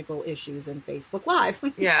with technical issues in Facebook Live.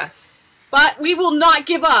 Yes. But we will not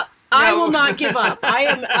give up. No. I will not give up.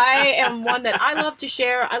 I am one that I love to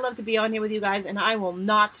share. I love to be on here with you guys, and I will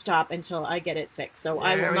not stop until I get it fixed. So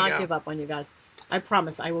I will not give up on you guys. I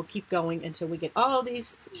promise. I will keep going until we get all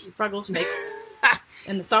these struggles fixed.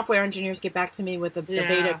 And the software engineers get back to me with the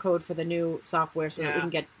beta code for the new software so that we can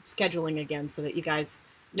get scheduling again so that you guys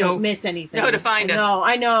don't miss anything. Know to find us. No,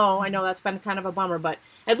 I know. That's been kind of a bummer, but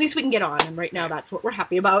at least we can get on, and right now that's what we're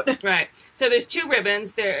happy about. Right. So there's 2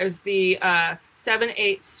 ribbons. There's the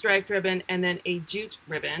 7/8 striped ribbon and then a jute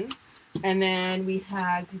ribbon. And then we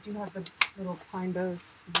had, did you have the little pine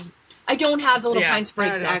bows? I don't have the little pine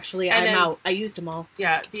sprigs, actually. I'm out. I used them all.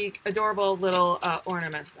 Yeah, the adorable little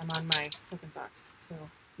ornaments. I'm on my second box. So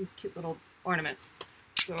these cute little ornaments.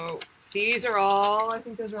 So these are all, I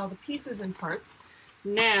think those are all the pieces and parts.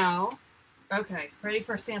 Now, okay, ready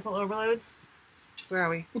for sample overload? Where are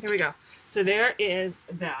we? Here we go. So there is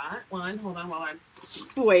that one. Hold on while I'm...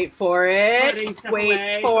 Wait for it.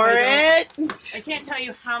 Wait for it. I can't tell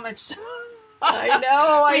you how much stuff I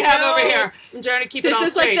know. we have over here. I'm trying to keep it all straight.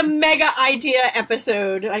 This is like the mega idea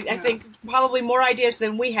episode. I think probably more ideas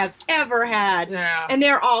than we have ever had. Yeah. And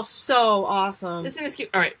they're all so awesome. This is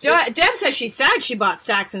cute. All right. Deb says she's sad she bought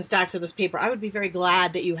stacks and stacks of this paper. I would be very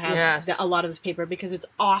glad that you have a lot of this paper because it's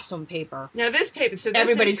awesome paper. Now this paper, so this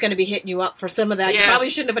everybody's going to be hitting you up for some of that. Yes. You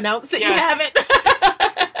probably shouldn't have announced that you have it.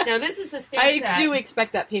 Now this is the stamp set. I do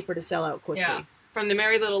expect that paper to sell out quickly. Yeah. From the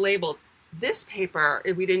Merry Little Labels. This paper,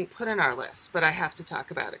 we didn't put on our list, but I have to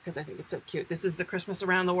talk about it because I think it's so cute. This is the Christmas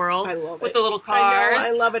Around the World. I love it. With the little cars.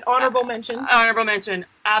 I love it. Honorable mention. Honorable mention.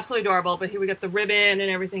 Absolutely adorable. But here we got the ribbon and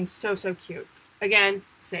everything. So, so cute. Again,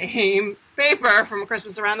 same paper from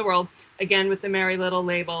Christmas Around the World. Again, with the Merry Little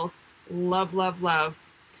Labels. Love, love, love.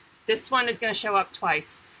 This one is going to show up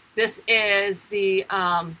twice. This is the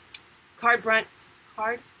card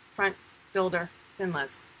front builder thin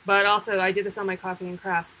lids. But also, I did this on my Coffee and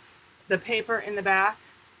Crafts. The paper in the back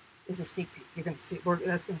is a sneak peek. You're going to see.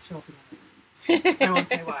 That's going to show up in a minute. I won't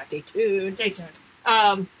say why. Stay tuned. Stay tuned.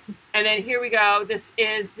 And then here we go. This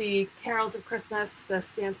is the Carols of Christmas, the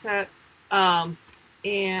stamp set. And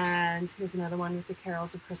here's another one with the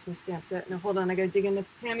Carols of Christmas stamp set. Now, hold on. I got to dig into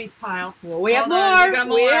Tammy's pile. Well, we have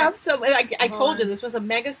more. We have some. I told you this was a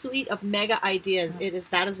mega suite of mega ideas.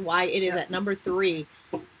 That is why it is at number 3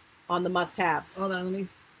 on the must-haves. Hold on.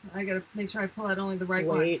 I gotta make sure I pull out only the right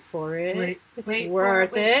ones. Wait for it. It's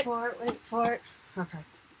worth it. Wait for it. Okay.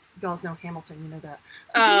 You guys know Hamilton, you know that.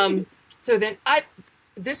 So then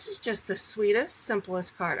this is just the sweetest,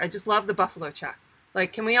 simplest card. I just love the buffalo check.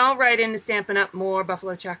 Like, can we all write into Stampin' Up more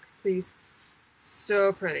buffalo check, please?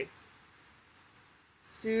 So pretty.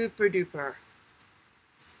 Super duper.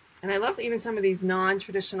 And I love even some of these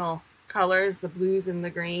non-traditional colors, the blues and the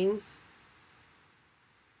greens.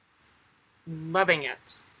 Loving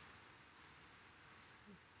it.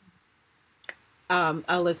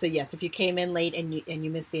 Alyssa, yes, if you came in late and you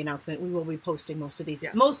missed the announcement, we will be posting most of these.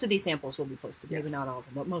 Yes. Most of these samples will be posted. Maybe not all of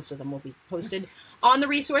them, but most of them will be posted on the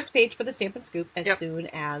resource page for the Stampin' Scoop as soon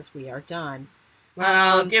as we are done.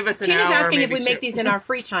 Well, give us an hour. Tina's asking if we make these in our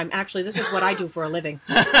free time. Actually, this is what I do for a living.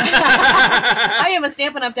 I am a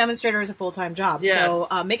Stampin' Up demonstrator as a full-time job. Yes.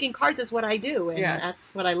 So making cards is what I do, and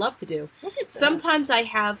that's what I love to do. Sometimes I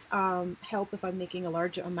have help if I'm making a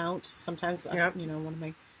large amount. Sometimes, one of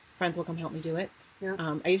my friends will come help me do it.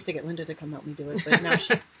 Yeah. I used to get Linda to come help me do it, but now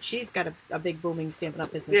she's got a big booming Stampin'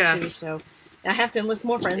 Up business too, so I have to enlist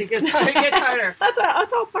more friends. It gets harder.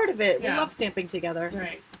 That's all part of it. We love stamping together.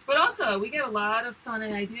 Right. But also, we get a lot of fun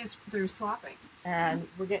and ideas through swapping. And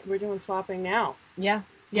we're doing swapping now. Yeah.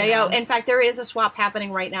 In fact, there is a swap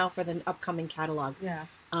happening right now for the upcoming catalog. Yeah.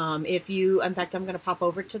 In fact, I'm going to pop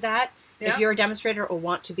over to that. Yeah. If you're a demonstrator or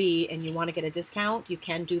want to be and you want to get a discount, you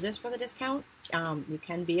can do this for the discount. You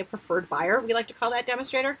can be a preferred buyer. We like to call that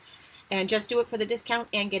demonstrator. And just do it for the discount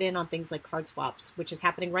and get in on things like card swaps, which is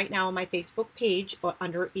happening right now on my Facebook page or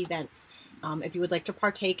under events. If you would like to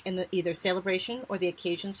partake in the either celebration or the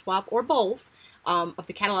occasion swap or both of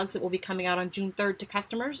the catalogs that will be coming out on June 3rd to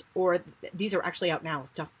customers, or these are actually out now.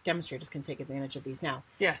 Demonstrators can take advantage of these now.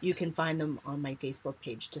 Yes. You can find them on my Facebook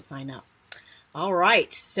page to sign up. All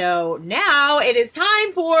right, so now it is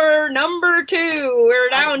time for number 2. We're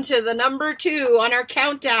down to the number 2 on our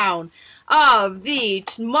countdown of the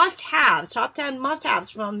must-haves, top 10 must-haves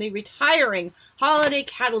from the retiring holiday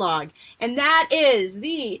catalog. And that is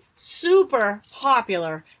the super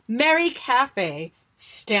popular Merry Cafe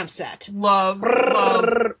stamp set. Love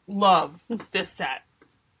this set.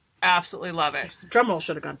 Absolutely love it. The drum roll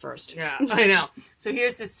should have gone first. Yeah, I know. So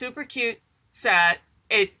here's this super cute set.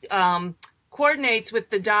 It coordinates with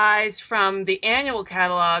the dies from the annual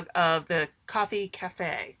catalog of the Coffee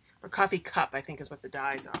Cafe, or Coffee Cup, I think is what the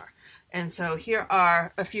dies are. And so here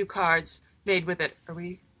are a few cards made with it. Are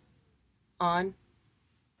we on?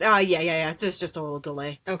 Yeah. It's just a little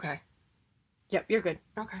delay. Okay. Yep, you're good.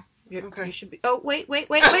 Okay. Okay. You should be. Oh, wait.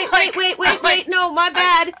 No, my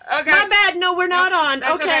bad. Okay. My bad. No, we're not on.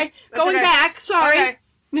 That's okay. That's Going back. Sorry. Okay.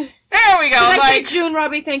 There we go. Did I say June,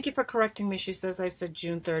 Robbie? Thank you for correcting me. She says I said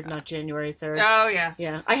June 3rd, not January 3rd. Oh, yes.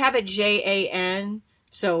 Yeah. I have it Jan.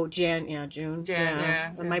 So June.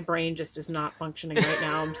 Yeah. And my brain just is not functioning right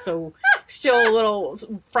now. I'm so still a little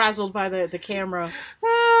frazzled by the camera.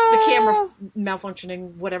 The camera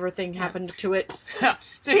malfunctioning, whatever thing happened to it.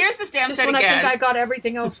 So here's the stamp set when again. I think I got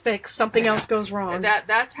everything else fixed, something else goes wrong.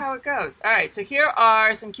 That's how it goes. All right, so here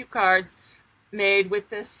are some cute cards made with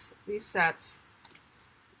these sets.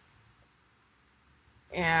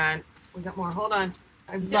 And we got more. Hold on.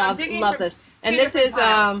 Love this. And this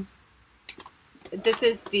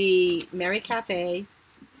is the Merry Cafe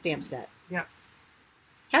stamp set. Yep.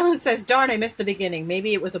 Helen says, darn, I missed the beginning.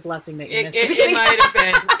 Maybe it was a blessing that you missed the beginning. It might have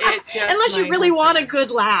been. Unless you really want a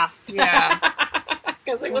good laugh. Yeah.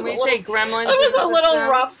 Because it was Gremlins. It was a little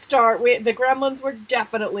rough start. The Gremlins were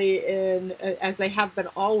definitely in, as they have been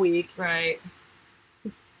all week. Right.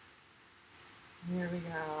 Here we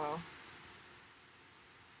go.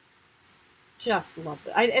 Just love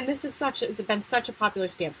it. And this is it's been such a popular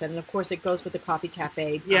stamp set. And of course it goes with the Coffee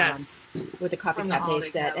Cafe. Yes. With the Coffee Cafe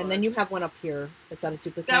set. Catalog. And then you have one up here. Is that a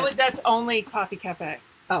duplicate? That's only Coffee Cafe.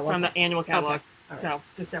 Oh, okay. From the annual catalog. Okay. Right. So,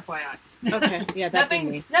 just FYI. Okay, yeah,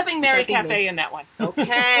 nothing Merry Cafe in that one.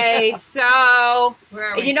 Okay, so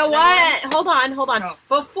you know what? Hold on. Oh.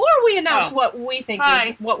 Before we announce what we think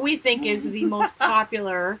is the most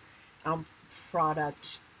popular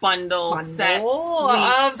product bundle set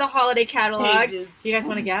of the holiday catalog. Pages. You guys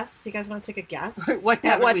want to guess? You guys want to take a guess? What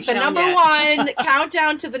the number one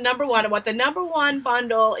countdown to the number one? What the number one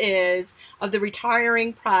bundle is of the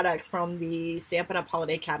retiring products from the Stampin' Up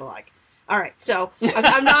Holiday Catalog? All right, so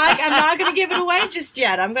I'm not going to give it away just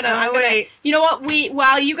yet. I'm gonna wait. You know what?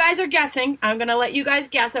 While you guys are guessing, I'm gonna let you guys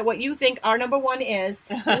guess at what you think our number one is.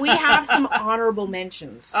 We have some honorable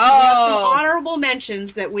mentions. Oh, we have some honorable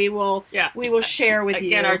mentions that we will share with you.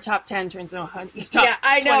 Again, our top 10 turns into top Yeah,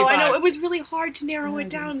 I know. 25. It was really hard to narrow it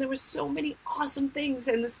down. There were so many awesome things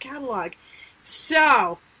in this catalog.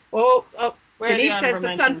 So, Denise says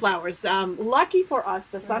the sunflowers. Lucky for us,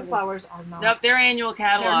 the sunflowers are not. Nope, they're annual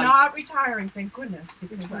catalog. They're not retiring, thank goodness,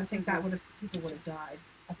 because I think that people would have died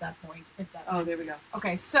at that point. There we go.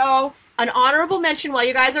 Okay, so an honorable mention while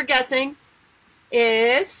you guys are guessing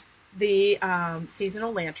is the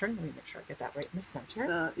seasonal lantern. Let me make sure I get that right in the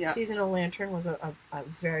center. Seasonal lantern was a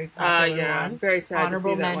very popular one. Very sad.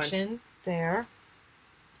 Honorable mention there.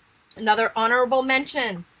 Another honorable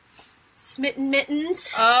mention. Smitten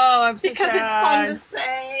Mittens. Oh, I'm so because sad. It's fun to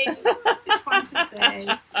say. It's fun to say.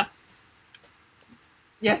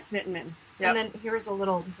 Yes, Smitten Mittens. Yep. And then here's a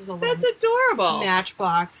little. This is a little. That's adorable.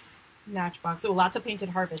 Matchbox. Oh, lots of Painted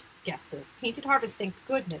Harvest guesses. Painted Harvest, thank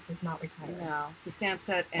goodness, is not retiring. No, the stamp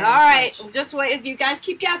set. And all right, just wait. If you guys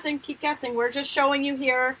keep guessing. We're just showing you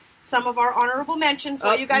here some of our honorable mentions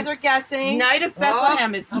while you guys are guessing. Night of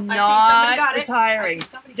Bethlehem is not retiring.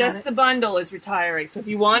 Just the bundle is retiring. So if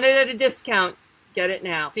you want it at a discount, get it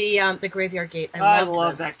now. The Graveyard Gate. I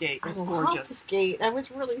love that gate. It's gorgeous. I love this gate. I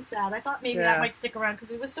was really sad. I thought maybe that might stick around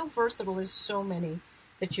because it was so versatile. There's so many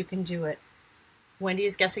that you can do it. Wendy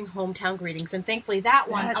is guessing Hometown Greetings, and thankfully that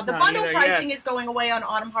one the bundle pricing is going away on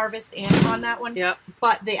Autumn Harvest and on that one. Yep.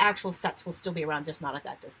 But the actual sets will still be around, just not at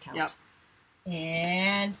that discount. Yep.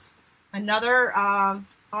 And another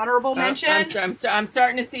honorable mention. I'm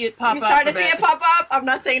starting to see it pop up. You're starting to see it pop up? I'm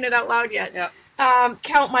not saying it out loud yet. Yep.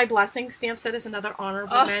 Count My Blessings stamp set is another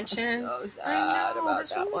honorable mention. I'm so sad about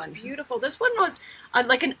this one was beautiful. This one was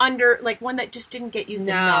one that just didn't get used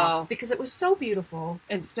enough because it was so beautiful.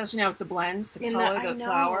 And especially now with the blends to color the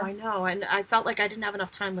flower. I know. And I felt like I didn't have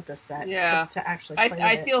enough time with this set to actually play it.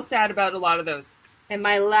 I feel sad about a lot of those. And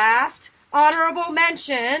my last honorable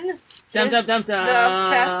mention the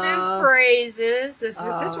festive phrases. This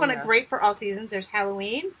one is great for all seasons. There's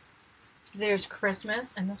Halloween. There's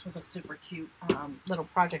Christmas, and this was a super cute little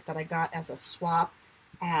project that I got as a swap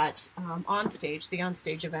at Onstage, the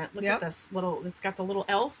Onstage event. Look at this little, it's got the little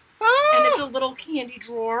elf, and it's a little candy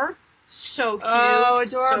drawer. So cute. Oh,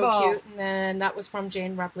 adorable. So cute. And then that was from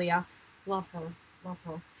Jane Replia. Love her. Love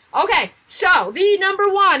her. Okay, so the number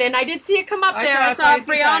one, and I did see it come up there. I saw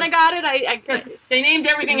Brianna got it. I they named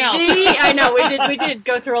everything else. I know we did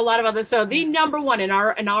go through a lot of other. So the number one, in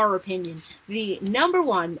our opinion, the number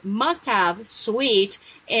one must-have suite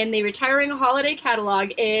in the Retiring Holiday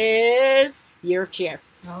Catalog is Year of Cheer.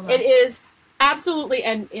 It is absolutely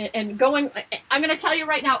and going. I'm going to tell you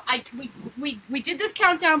right now. We did this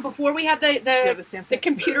countdown before we had the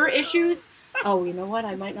computer issues. Oh, you know what?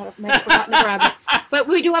 I might have forgotten to grab it. But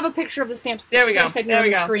we do have a picture of the stamps. There we go. There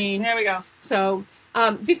we go. Screen. There we go. So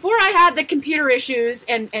before I had the computer issues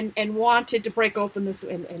and wanted to break open this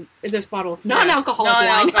this bottle of non-alcoholic wine.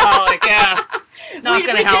 Non-alcoholic, yeah. Not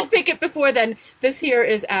going to help. We did pick it before then. This here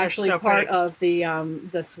is actually part of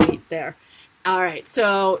the suite there. All right,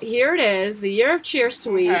 so here it is, the Year of Cheer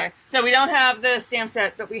suite. Okay. So we don't have the stamp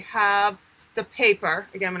set, but we have the paper.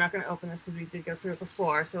 Again, we're not going to open this because we did go through it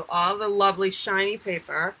before. So all the lovely shiny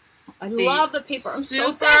paper. I love the paper. I'm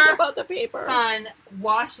so sad about the paper. Fun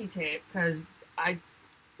washi tape because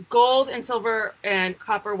gold and silver and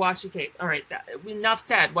copper washi tape. All right, enough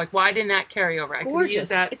said. Like, why didn't that carry over? I gorgeous. Could use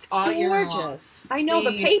that it's all year long. Gorgeous. I know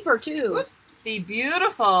the paper too. Oops, the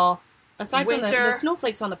beautiful. Aside from the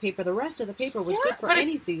snowflakes on the paper, the rest of the paper was good for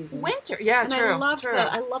any season. Winter, yeah, and true.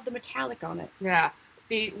 I love the metallic on it. Yeah.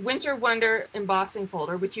 The Winter Wonder embossing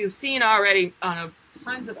folder, which you've seen already on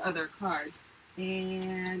tons of other cards.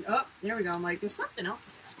 And, oh, there we go. I'm like, there's something else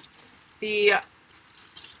in there.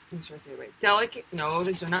 I'm sure I say wait. Delicate, no,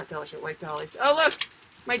 these are not delicate white dollies. Oh, look,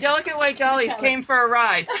 my delicate white dollies came for a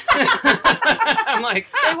ride. I'm like,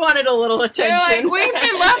 they wanted a little attention. They're like,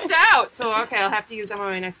 we've been left out. So, okay, I'll have to use them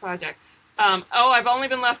on my next project. I've only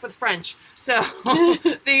been left with French. So,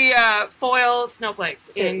 the foil snowflakes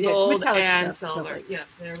in gold and silver.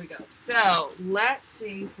 Yes, there we go. So, let's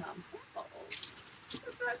see some samples.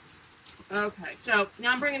 Okay, so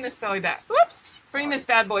now I'm bringing this boy back. Whoops! Bringing this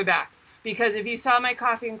bad boy back. Because if you saw my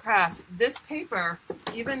Coffee and Crafts, this paper,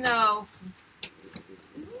 even though...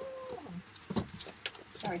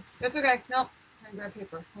 Sorry. That's okay. No. Try and grab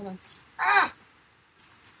paper. Hold on. Ah!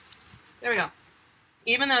 There we go.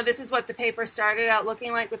 Even though this is what the paper started out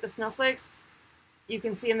looking like with the snowflakes, you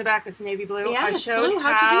can see in the back it's navy blue. Yeah, I showed blue.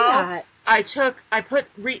 How'd you do that? I put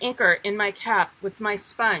re-inker in my cap with my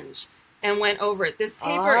sponge and went over it. This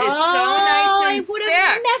paper is so nice and I would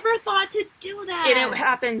have never thought to do that. And it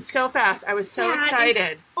happened so fast. I was so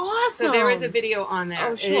excited. Awesome. So there is a video on there.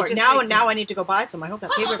 Oh, sure. Now I need to go buy some. I hope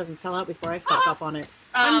that paper doesn't sell out before I stock up on it.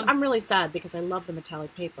 I'm really sad because I love the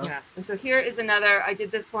metallic paper. Yes. And so here is another. I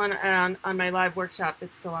did this one on my live workshop.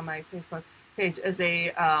 It's still on my Facebook page as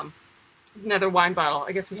a another wine bottle.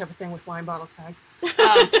 I guess we have a thing with wine bottle tags.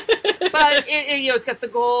 But it's got the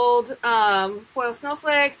gold foil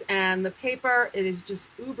snowflakes and the paper. It is just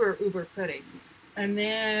uber pretty. And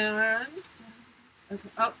then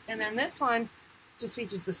and then this one just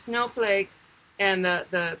features the snowflake and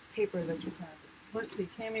the paper that you have. Let's see,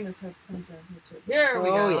 Tammy must have tons of here too. Here we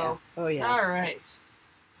go. Yeah. Oh yeah. All right.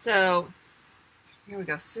 So here we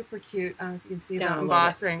go. Super cute. I don't know if you can see the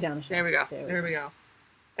embossing. There we go. There we go.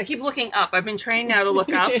 I keep looking up. I've been trained now to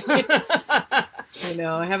look up. I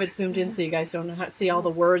know. I have it zoomed in so you guys don't see all the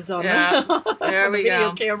words on the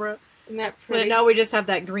video camera. Isn't that pretty? But now we just have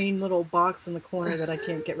that green little box in the corner that I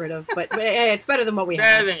can't get rid of. But hey, it's better than what we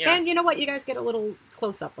have. And you know what? You guys get a little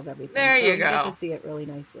close-up of everything. There you go. You get to see it really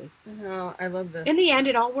nicely. Oh, I love this. In the end,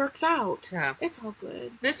 it all works out. Yeah. It's all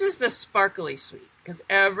good. This is the sparkly suite because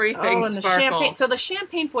everything sparkles. So the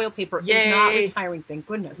champagne foil paper is not retiring, thank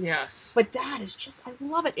goodness. Yes. But that is just, I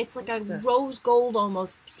love it. It's like a rose gold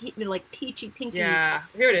almost, like peachy, pinky. Yeah.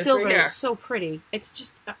 Here it is. Silver. Right here. It's so pretty. It's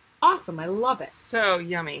just awesome. I love it. So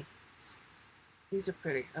yummy. These are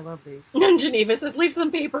pretty. I love these. And Geneva says, leave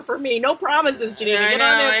some paper for me. No promises, Geneva. Get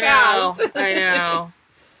on there fast. I know.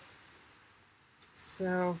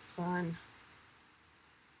 So fun.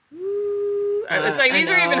 It's like these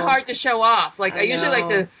are even hard to show off. Like I usually like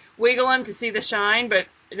to wiggle them to see the shine, but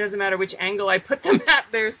it doesn't matter which angle I put them at.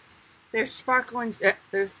 There's sparkle and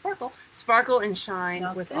sparkle and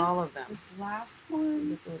shine with all of them. This last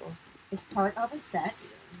one is part of a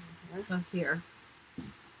set. Mm-hmm. So here.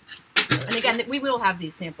 And again, we will have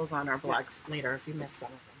these samples on our blogs later if you missed some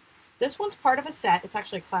of them. This one's part of a set. It's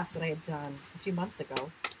actually a class that I had done a few months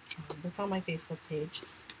ago. It's on my Facebook page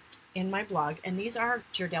in my blog. And these are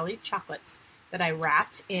Ghirardelli chocolates that I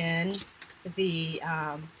wrapped in the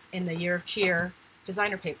Year of Cheer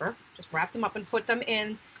designer paper. Just wrap them up and put them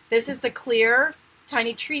in. This is the clear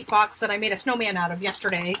tiny treat box that I made a snowman out of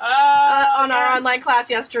yesterday on our online class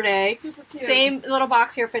yesterday. Super cute. Same little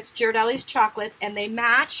box here fits Ghirardelli's chocolates, and they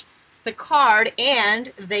match the card,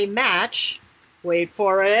 and they match. Wait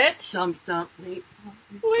for it. Wait for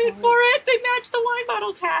it. They match the wine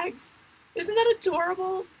bottle tags. Isn't that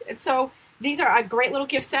adorable? And so these are a great little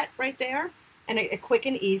gift set right there, and a quick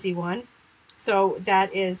and easy one. So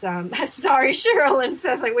that is, sorry, Sherilyn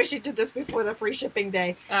says, I wish you did this before the free shipping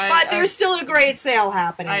day. But there's still a great sale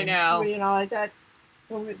happening. I know. You know, like that.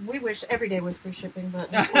 Well, we wish every day was free shipping, but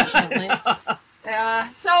unfortunately.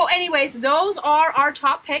 So anyways, those are our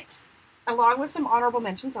top picks, along with some honorable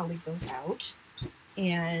mentions. I'll leave those out.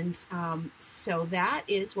 And so that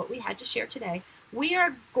is what we had to share today. We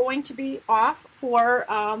are going to be off for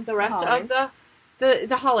the rest of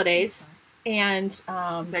the holidays. And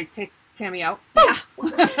they take Tami out. Yeah.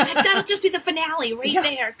 That'll just be the finale right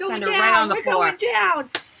there. Going down. We're going down.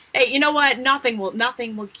 Hey, you know what? Nothing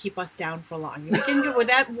will keep us down for long. We can go with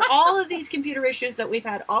that. All of these computer issues that we've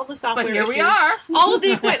had, all the software but here issues, we are. all of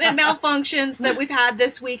the equipment malfunctions that we've had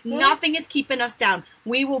this week, nothing is keeping us down.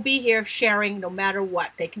 We will be here sharing no matter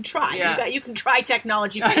what. They can try. Yes. You can try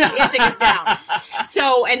technology, but you can't take us down.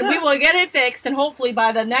 So, and we will get it fixed, and hopefully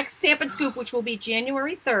by the next Stampin' Scoop, which will be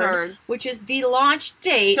January 3rd, which is the launch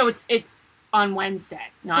date. So it's on Wednesday,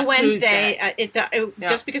 not Wednesday. Tuesday.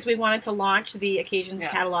 Just because we wanted to launch the Occasions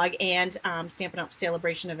catalog and Stampin' Up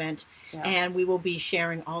Celebration event, and we will be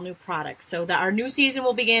sharing all new products. So that our new season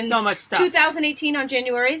will begin so much stuff. 2018 on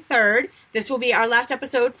January 3rd. This will be our last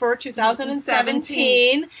episode for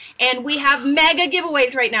 2017, and we have mega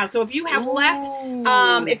giveaways right now. So if you have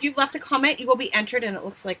if you've left a comment, you will be entered. And it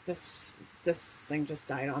looks like this thing just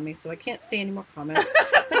died on me, so I can't see any more comments.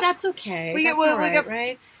 But that's okay. We get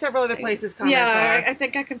right? Several other places comments. Yeah, I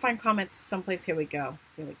think I can find comments someplace. Here we go.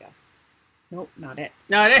 Nope, not it.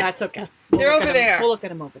 Not it. That's okay. They're over there. We'll look at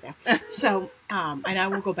them over there. So, and I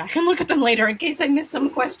will go back and look at them later in case I miss some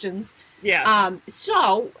questions. Yes.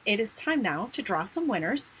 So it is time now to draw some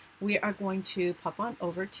winners. We are going to pop on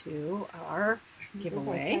over to our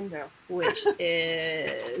giveaway, which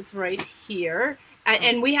is right here.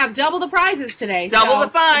 And we have double the prizes today. Double the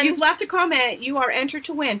fun. If you've left a comment, you are entered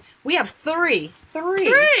to win. We have three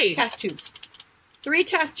test tubes. 3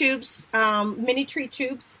 test tubes, mini treat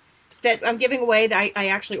tubes that I'm giving away. I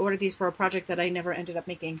actually ordered these for a project that I never ended up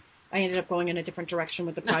making. I ended up going in a different direction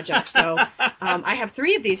with the project. So I have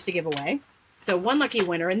 3 of these to give away. So 1 lucky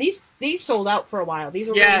winner. And these sold out for a while. These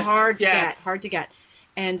were really hard to get.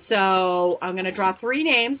 And so I'm going to draw 3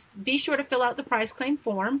 names. Be sure to fill out the prize claim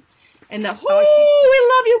form. And we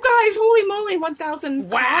love you guys. Holy moly,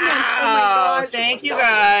 1,000 comments. Oh my gosh. Thank you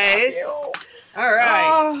guys. All right.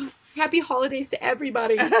 Oh, happy holidays to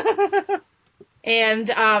everybody.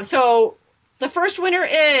 And so the first winner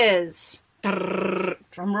is,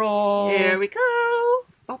 drum roll. Here we go.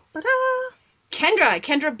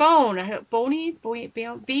 Kendra Boehne, Boehne.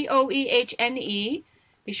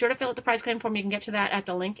 Be sure to fill out the prize claim form. You can get to that at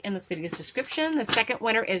the link in this video's description. The second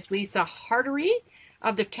winner is Lisa Hartery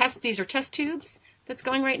of the test. These are test tubes that's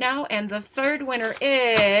going right now. And the third winner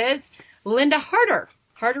is Linda Harter.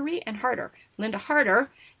 Hartery and Harter. Linda Harter.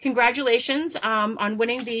 Congratulations on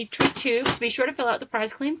winning the treat tubes. Be sure to fill out the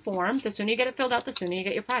prize claim form. The sooner you get it filled out, the sooner you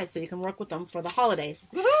get your prize, so you can work with them for the holidays.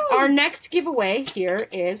 Our next giveaway here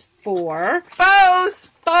is for Paws.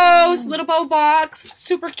 Little bow box.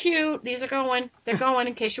 Super cute. These are going. They're going,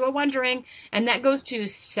 in case you were wondering. And that goes to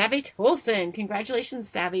Savvy Tolson. Congratulations,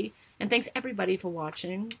 Savvy. And thanks, everybody, for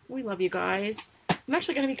watching. We love you guys. I'm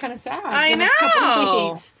actually going to be kind of sad. I the next couple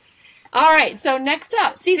of weeks. All right, so next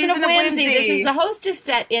up, Season of Whimsy. This is the hostess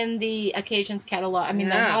set in the Occasions catalog. I mean,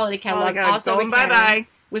 the holiday catalog. Also retired.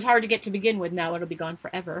 Was hard to get to begin with. Now it'll be gone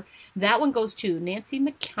forever. That one goes to Nancy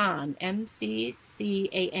McCann.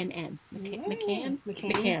 McCann.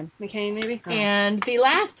 McCann, maybe. And the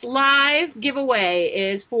last live giveaway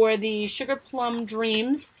is for the Sugar Plum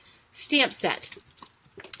Dreams stamp set.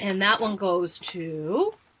 And that one goes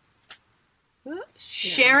to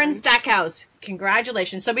Sharon Stackhouse.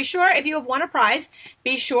 Congratulations. So be sure, if you have won a prize,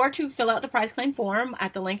 be sure to fill out the prize claim form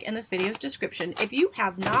at the link in this video's description. If you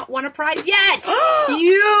have not won a prize yet,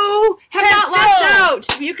 you have not lost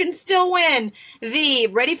out. You can still win the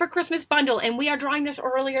Ready for Christmas bundle. And we are drawing this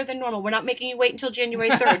earlier than normal. We're not making you wait until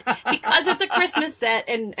January 3rd because it's a Christmas set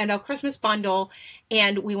and a Christmas bundle.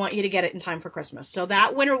 And we want you to get it in time for Christmas. So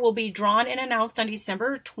that winner will be drawn and announced on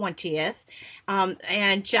December 20th.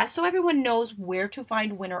 And just so everyone knows where to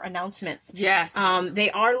find winner announcements. Yes.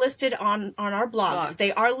 They are listed on our blogs.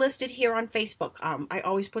 They are listed here on Facebook. I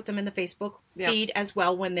always put them in the Facebook feed as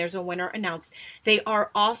well when there's a winner announced. They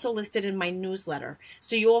are also listed in my newsletter.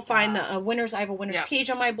 So you will find the winners. I have a winners page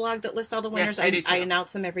on my blog that lists all the winners. Yes, I do too. I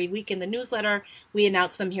announce them every week in the newsletter. We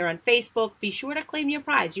announce them here on Facebook. Be sure to claim your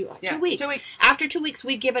prize. 2 weeks. 2 weeks. After 2 weeks,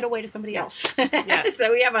 we give it away to somebody else. Yes.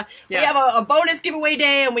 So we have a bonus giveaway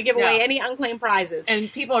day, and we give away any unclaimed prizes.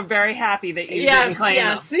 And people are very happy that you didn't claim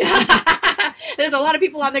them. There's a lot of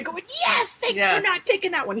people on there going, yes, thanks for not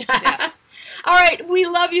taking that one. Yes. All right, we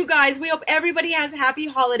love you guys. We hope everybody has happy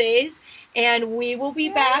holidays, and we will be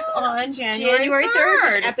back on January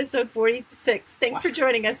 3rd, episode 46. Thanks for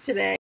joining us today.